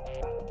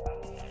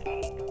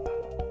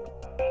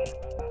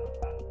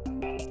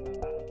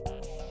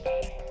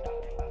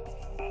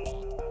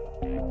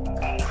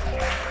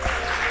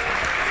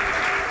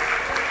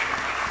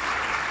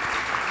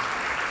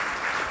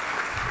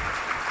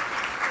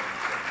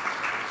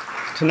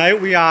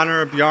 Tonight we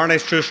honor Bjarne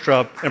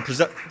Stroustrup and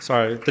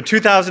the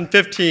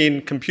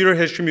 2015 Computer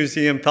History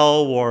Museum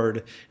Fellow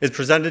Award is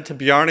presented to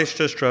Bjarne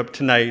Stroustrup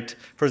tonight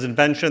for his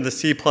invention of the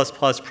C++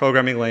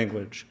 programming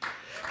language.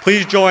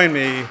 Please join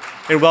me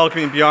in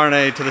welcoming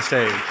Bjarne to the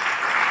stage.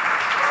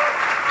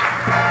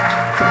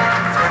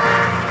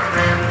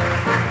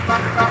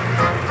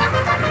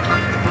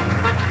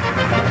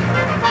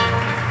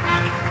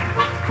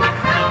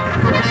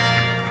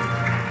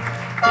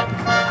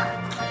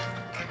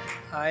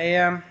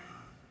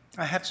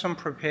 I had some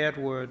prepared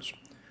words,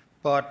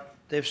 but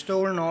they've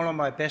stolen all of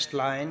my best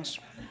lines,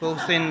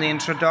 both in the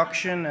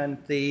introduction and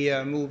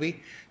the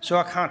movie, so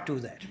I can't do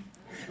that.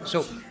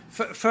 So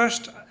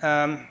first,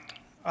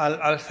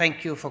 I'll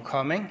thank you for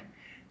coming.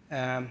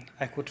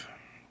 I could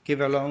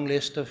give a long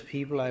list of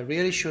people I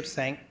really should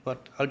thank,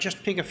 but I'll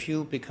just pick a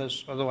few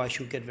because otherwise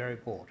you'll get very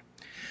bored.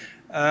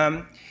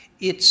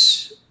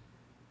 It's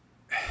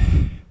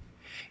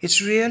It's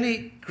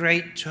really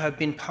great to have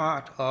been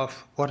part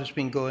of what has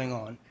been going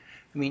on.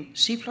 I mean,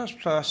 C++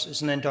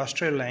 is an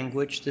industrial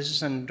language. This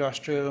is an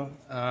industrial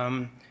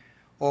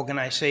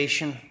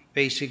organization,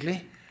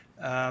 basically.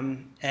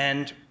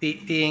 And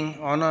being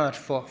honored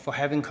for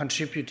having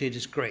contributed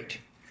is great.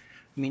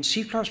 I mean,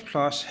 C++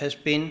 has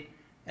been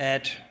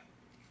at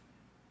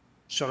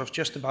sort of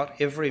just about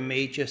every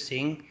major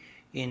thing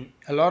in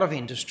a lot of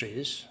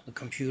industries, the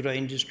computer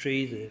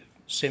industry, the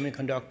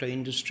semiconductor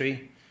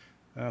industry,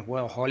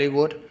 well,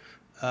 Hollywood,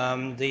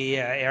 the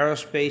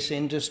aerospace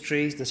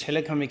industry, the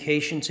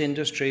telecommunications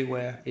industry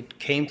where it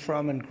came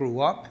from and grew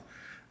up,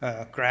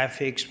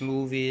 graphics,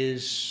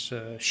 movies,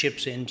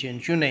 ships,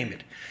 engines, you name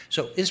it.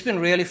 So it's been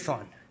really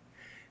fun.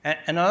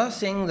 Another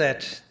thing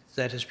that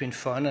has been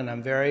fun, and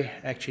I'm very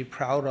actually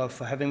proud of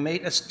for having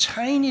made a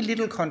tiny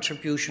little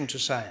contribution to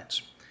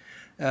science,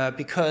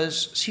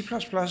 because C++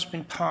 has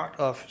been part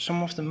of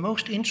some of the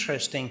most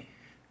interesting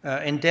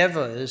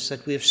endeavors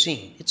that we've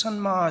seen. It's on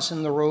Mars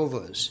in the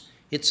rovers.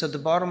 It's at the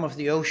bottom of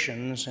the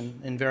oceans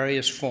in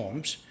various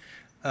forms.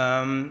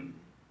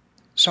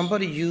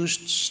 Somebody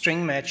used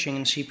string matching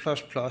in C++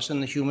 in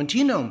the Human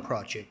Genome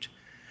Project.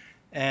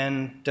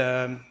 And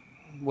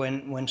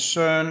when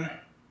CERN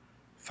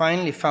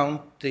finally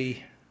found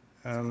the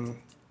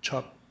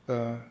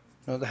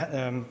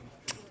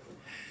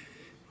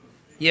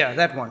yeah,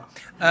 that one.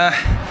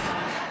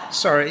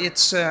 Sorry,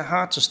 it's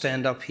hard to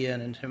stand up here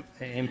and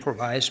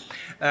improvise.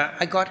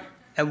 I got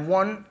a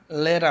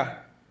one-letter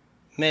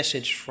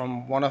message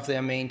from one of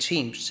their main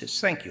teams. It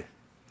says, thank you.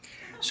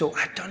 So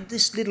I've done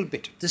this little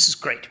bit. This is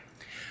great.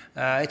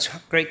 It's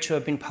great to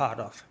have been part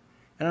of.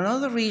 And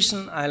another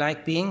reason I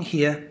like being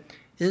here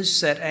is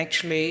that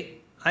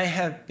actually I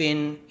have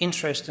been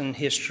interested in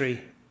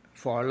history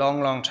for a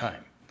long, long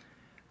time.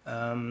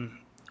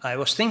 I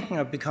was thinking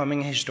of becoming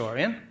a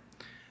historian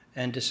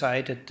and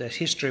decided that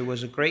history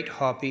was a great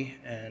hobby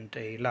and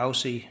a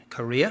lousy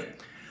career,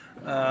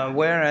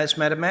 whereas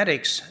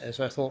mathematics,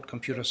 as I thought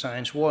computer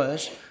science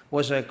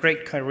was a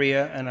great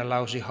career and a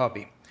lousy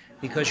hobby,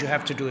 because you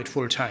have to do it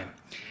full time.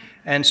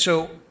 And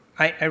so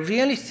I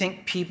really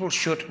think people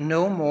should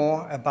know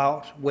more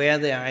about where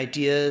their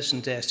ideas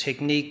and their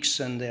techniques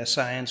and their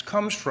science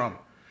comes from.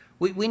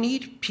 We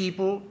need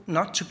people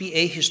not to be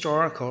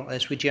ahistorical,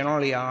 as we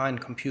generally are in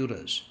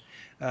computers.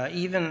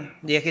 Even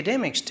the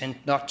academics tend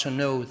not to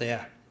know the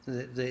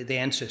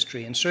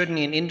ancestry, and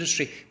certainly in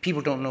industry,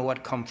 people don't know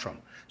what come from.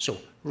 So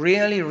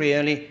really,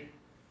 really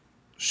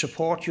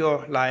support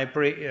your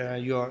library,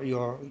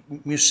 your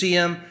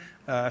museum,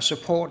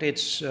 support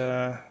its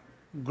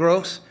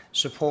growth,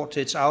 support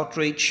its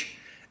outreach,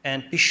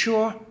 and be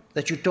sure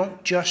that you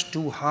don't just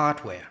do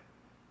hardware.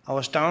 I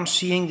was down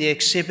seeing the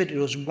exhibit. It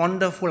was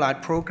wonderful. I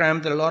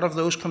programmed a lot of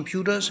those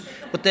computers,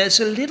 but there's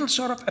a little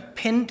sort of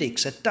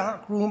appendix, a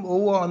dark room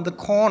over on the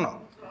corner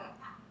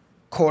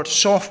called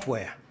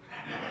software.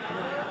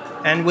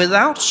 And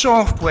without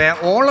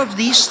software, all of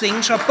these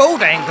things are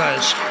boat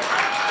anchors.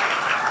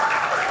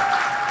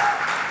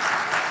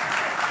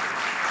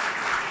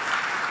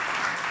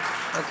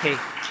 Okay,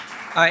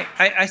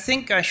 I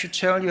think I should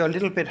tell you a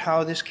little bit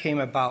how this came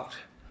about.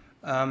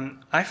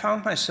 I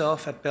found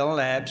myself at Bell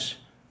Labs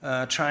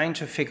trying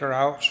to figure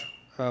out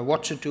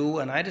what to do,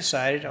 and I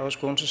decided I was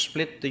going to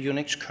split the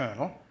Unix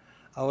kernel.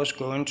 I was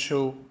going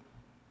to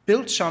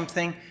build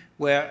something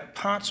where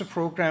parts of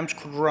programs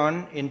could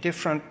run in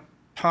different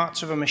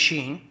parts of a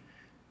machine,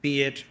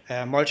 be it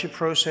a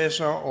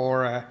multiprocessor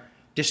or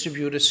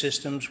distributed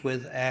systems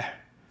with a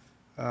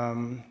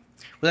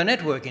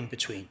network in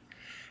between.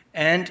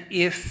 And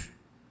if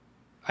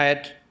I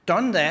had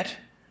done that,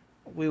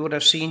 we would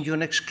have seen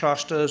Unix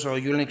clusters or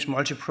Unix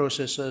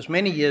multiprocessors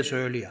many years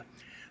earlier.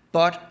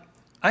 But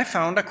I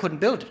found I couldn't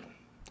build it.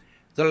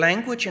 The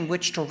language in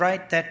which to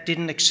write that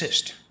didn't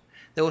exist.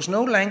 There was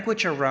no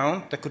language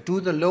around that could do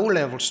the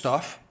low-level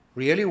stuff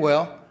really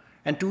well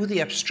and do the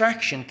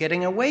abstraction,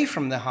 getting away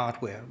from the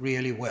hardware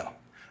really well.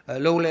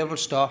 Low-level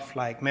stuff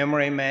like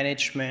memory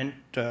management,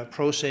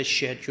 process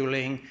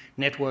scheduling,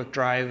 network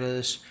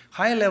drivers.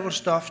 High-level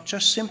stuff,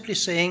 just simply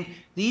saying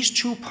these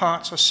two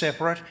parts are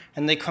separate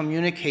and they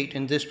communicate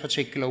in this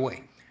particular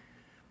way.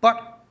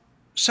 But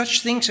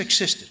such things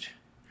existed.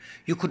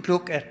 You could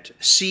look at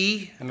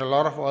C and a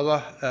lot of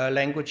other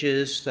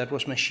languages that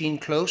was machine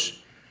close,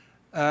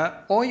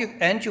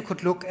 and you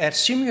could look at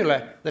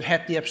Simula that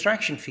had the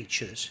abstraction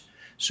features.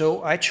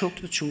 So I took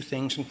the two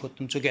things and put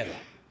them together.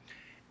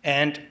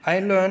 And I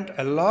learned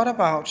a lot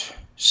about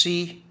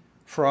C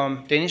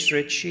from Dennis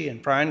Ritchie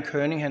and Brian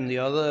Koenig and the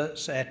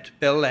others at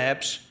Bell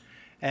Labs,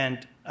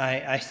 and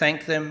I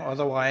thank them,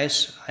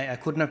 otherwise I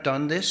couldn't have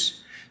done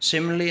this.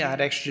 Similarly, I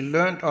had actually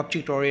learned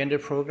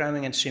object-oriented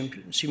programming and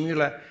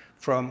Simula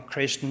from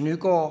Christian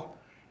Nygaard,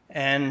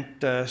 and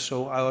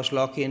so I was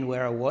lucky in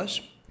where I was.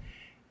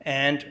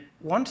 And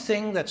one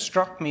thing that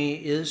struck me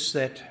is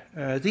that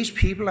these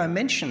people I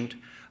mentioned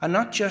are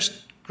not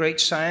just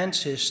great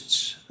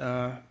scientists,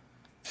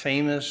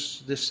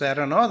 famous, this, that,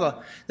 and other.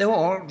 They were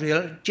all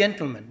real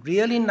gentlemen,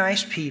 really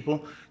nice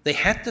people. They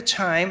had the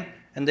time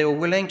and they were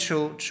willing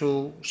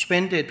to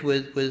spend it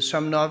with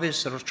some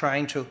novice that was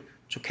trying to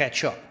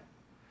catch up.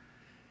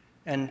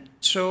 And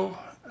so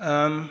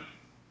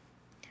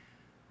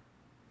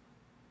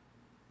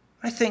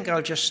I think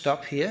I'll just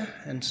stop here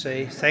and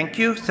say thank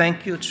you.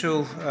 Thank you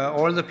to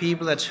all the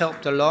people that's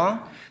helped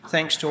along.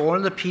 Thanks to all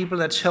the people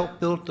that's helped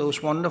build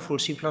those wonderful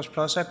C++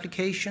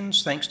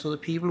 applications. Thanks to the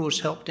people who's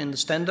helped in the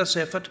standards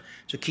effort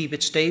to keep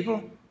it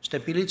stable.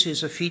 Stability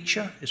is a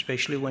feature,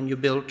 especially when you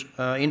build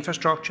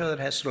infrastructure that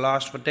has to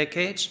last for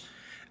decades.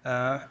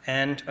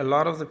 And a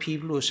lot of the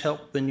people who's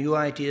helped with new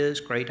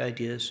ideas, great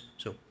ideas.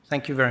 So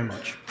thank you very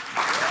much.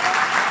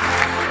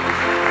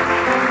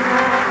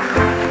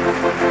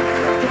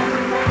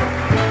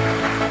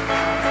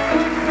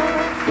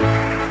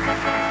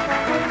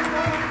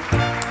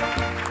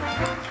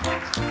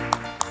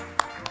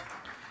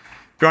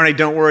 Bjarne,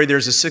 don't worry,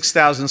 there's a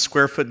 6,000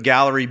 square foot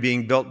gallery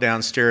being built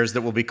downstairs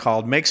that will be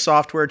called Make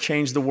Software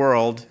Change the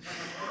World.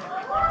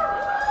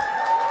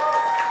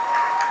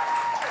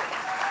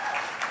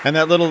 And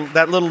that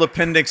little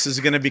appendix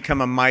is going to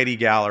become a mighty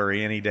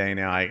gallery any day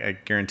now, I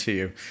guarantee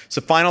you. It's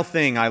the final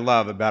thing I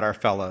love about our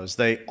fellows.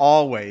 They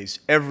always,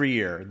 every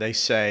year, they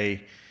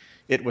say,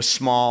 it was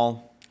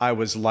small, I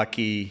was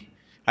lucky,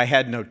 I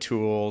had no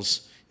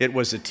tools, it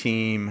was a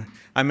team,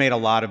 I made a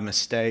lot of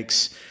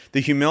mistakes.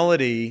 The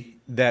humility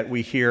that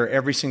we hear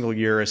every single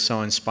year is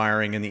so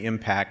inspiring, and the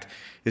impact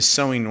is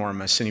so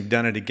enormous. And you've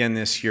done it again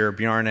this year.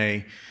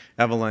 Bjarne,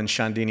 Evelyn,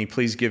 Shandini,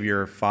 please give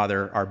your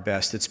father our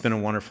best. It's been a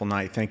wonderful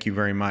night. Thank you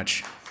very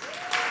much.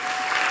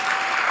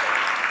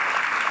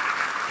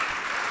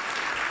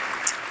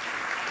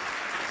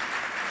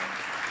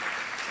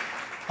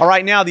 All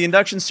right, now the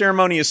induction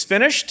ceremony is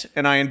finished,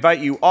 and I invite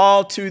you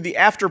all to the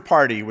after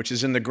party, which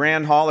is in the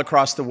Grand Hall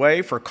across the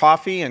way, for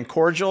coffee and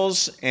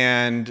cordials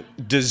and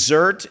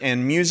dessert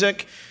and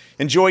music.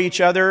 Enjoy each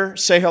other,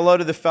 say hello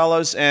to the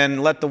fellows,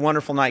 and let the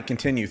wonderful night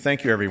continue.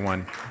 Thank you,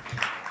 everyone.